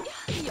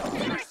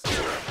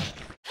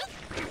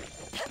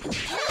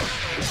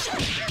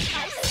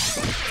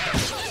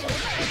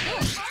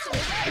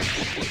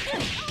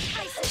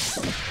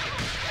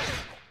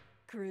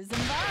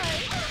 Cruising by.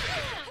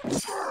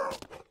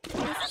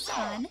 This is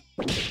fun.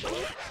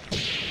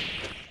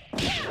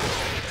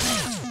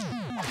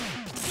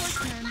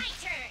 My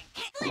turn!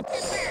 Flip the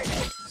bird!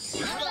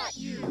 How about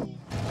you?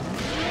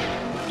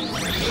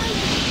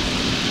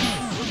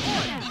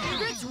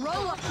 Let's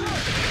roll up.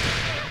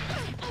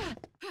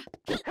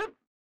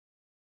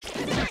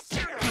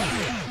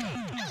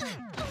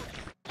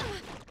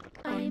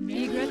 I'm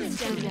Egrets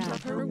stand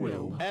out. her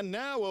will. And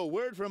now a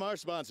word from our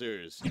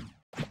sponsors.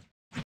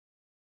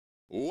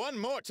 One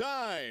more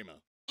time.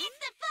 It's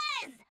the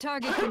fuzz!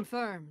 Target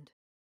confirmed.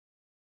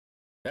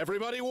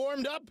 Everybody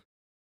warmed up?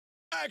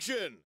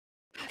 Action!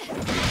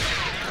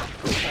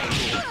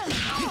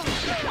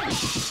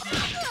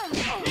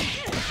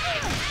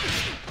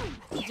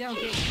 Don't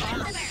get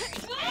caught.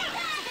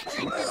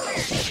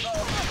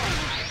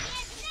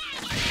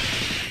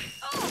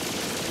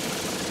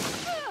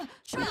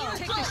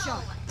 Take the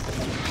shot.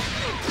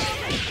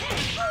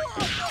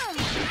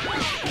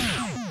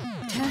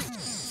 Test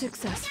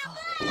successful.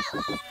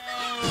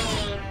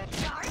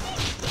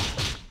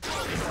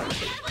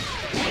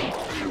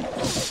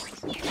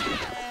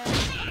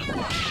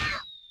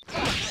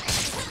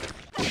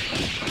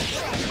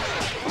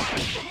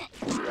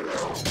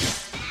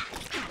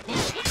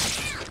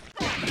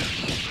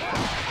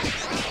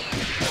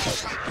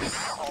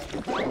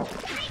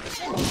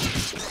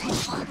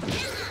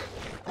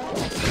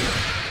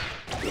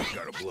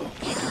 Gotta blow.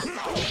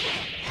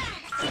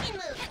 Chicken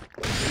move!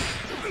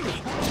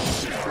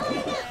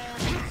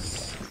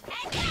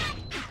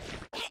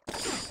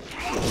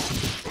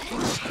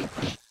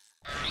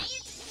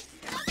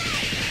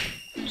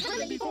 Put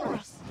it before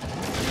us.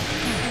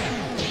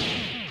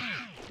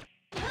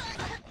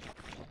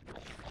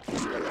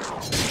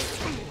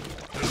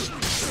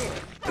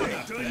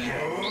 Ain't done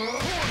yet.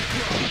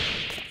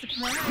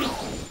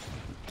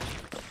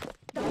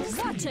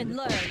 Watch and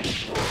learn.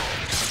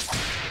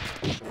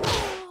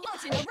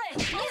 Alternate ray.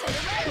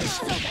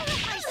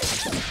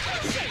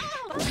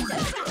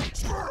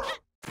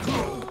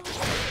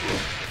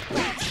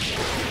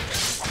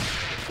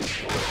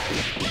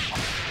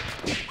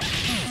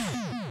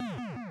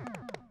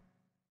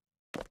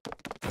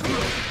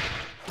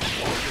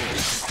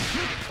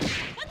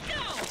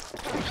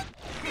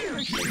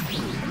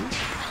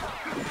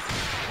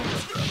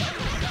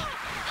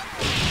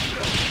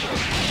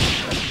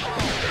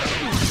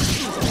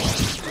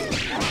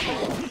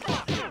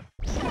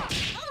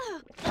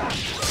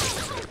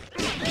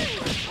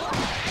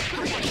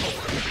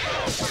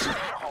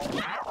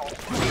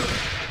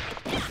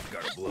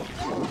 Gotta blow.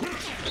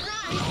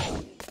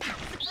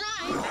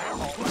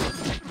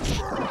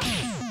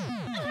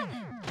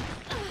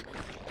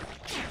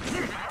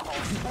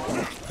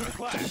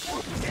 Clash.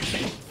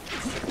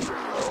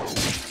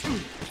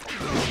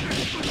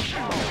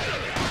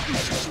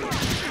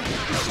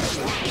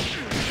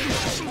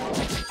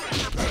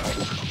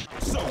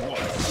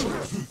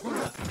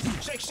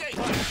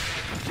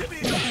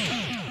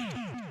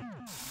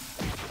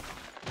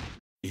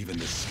 Even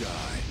the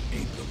sky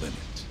ain't the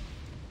limit.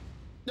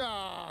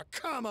 Ah,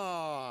 come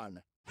on!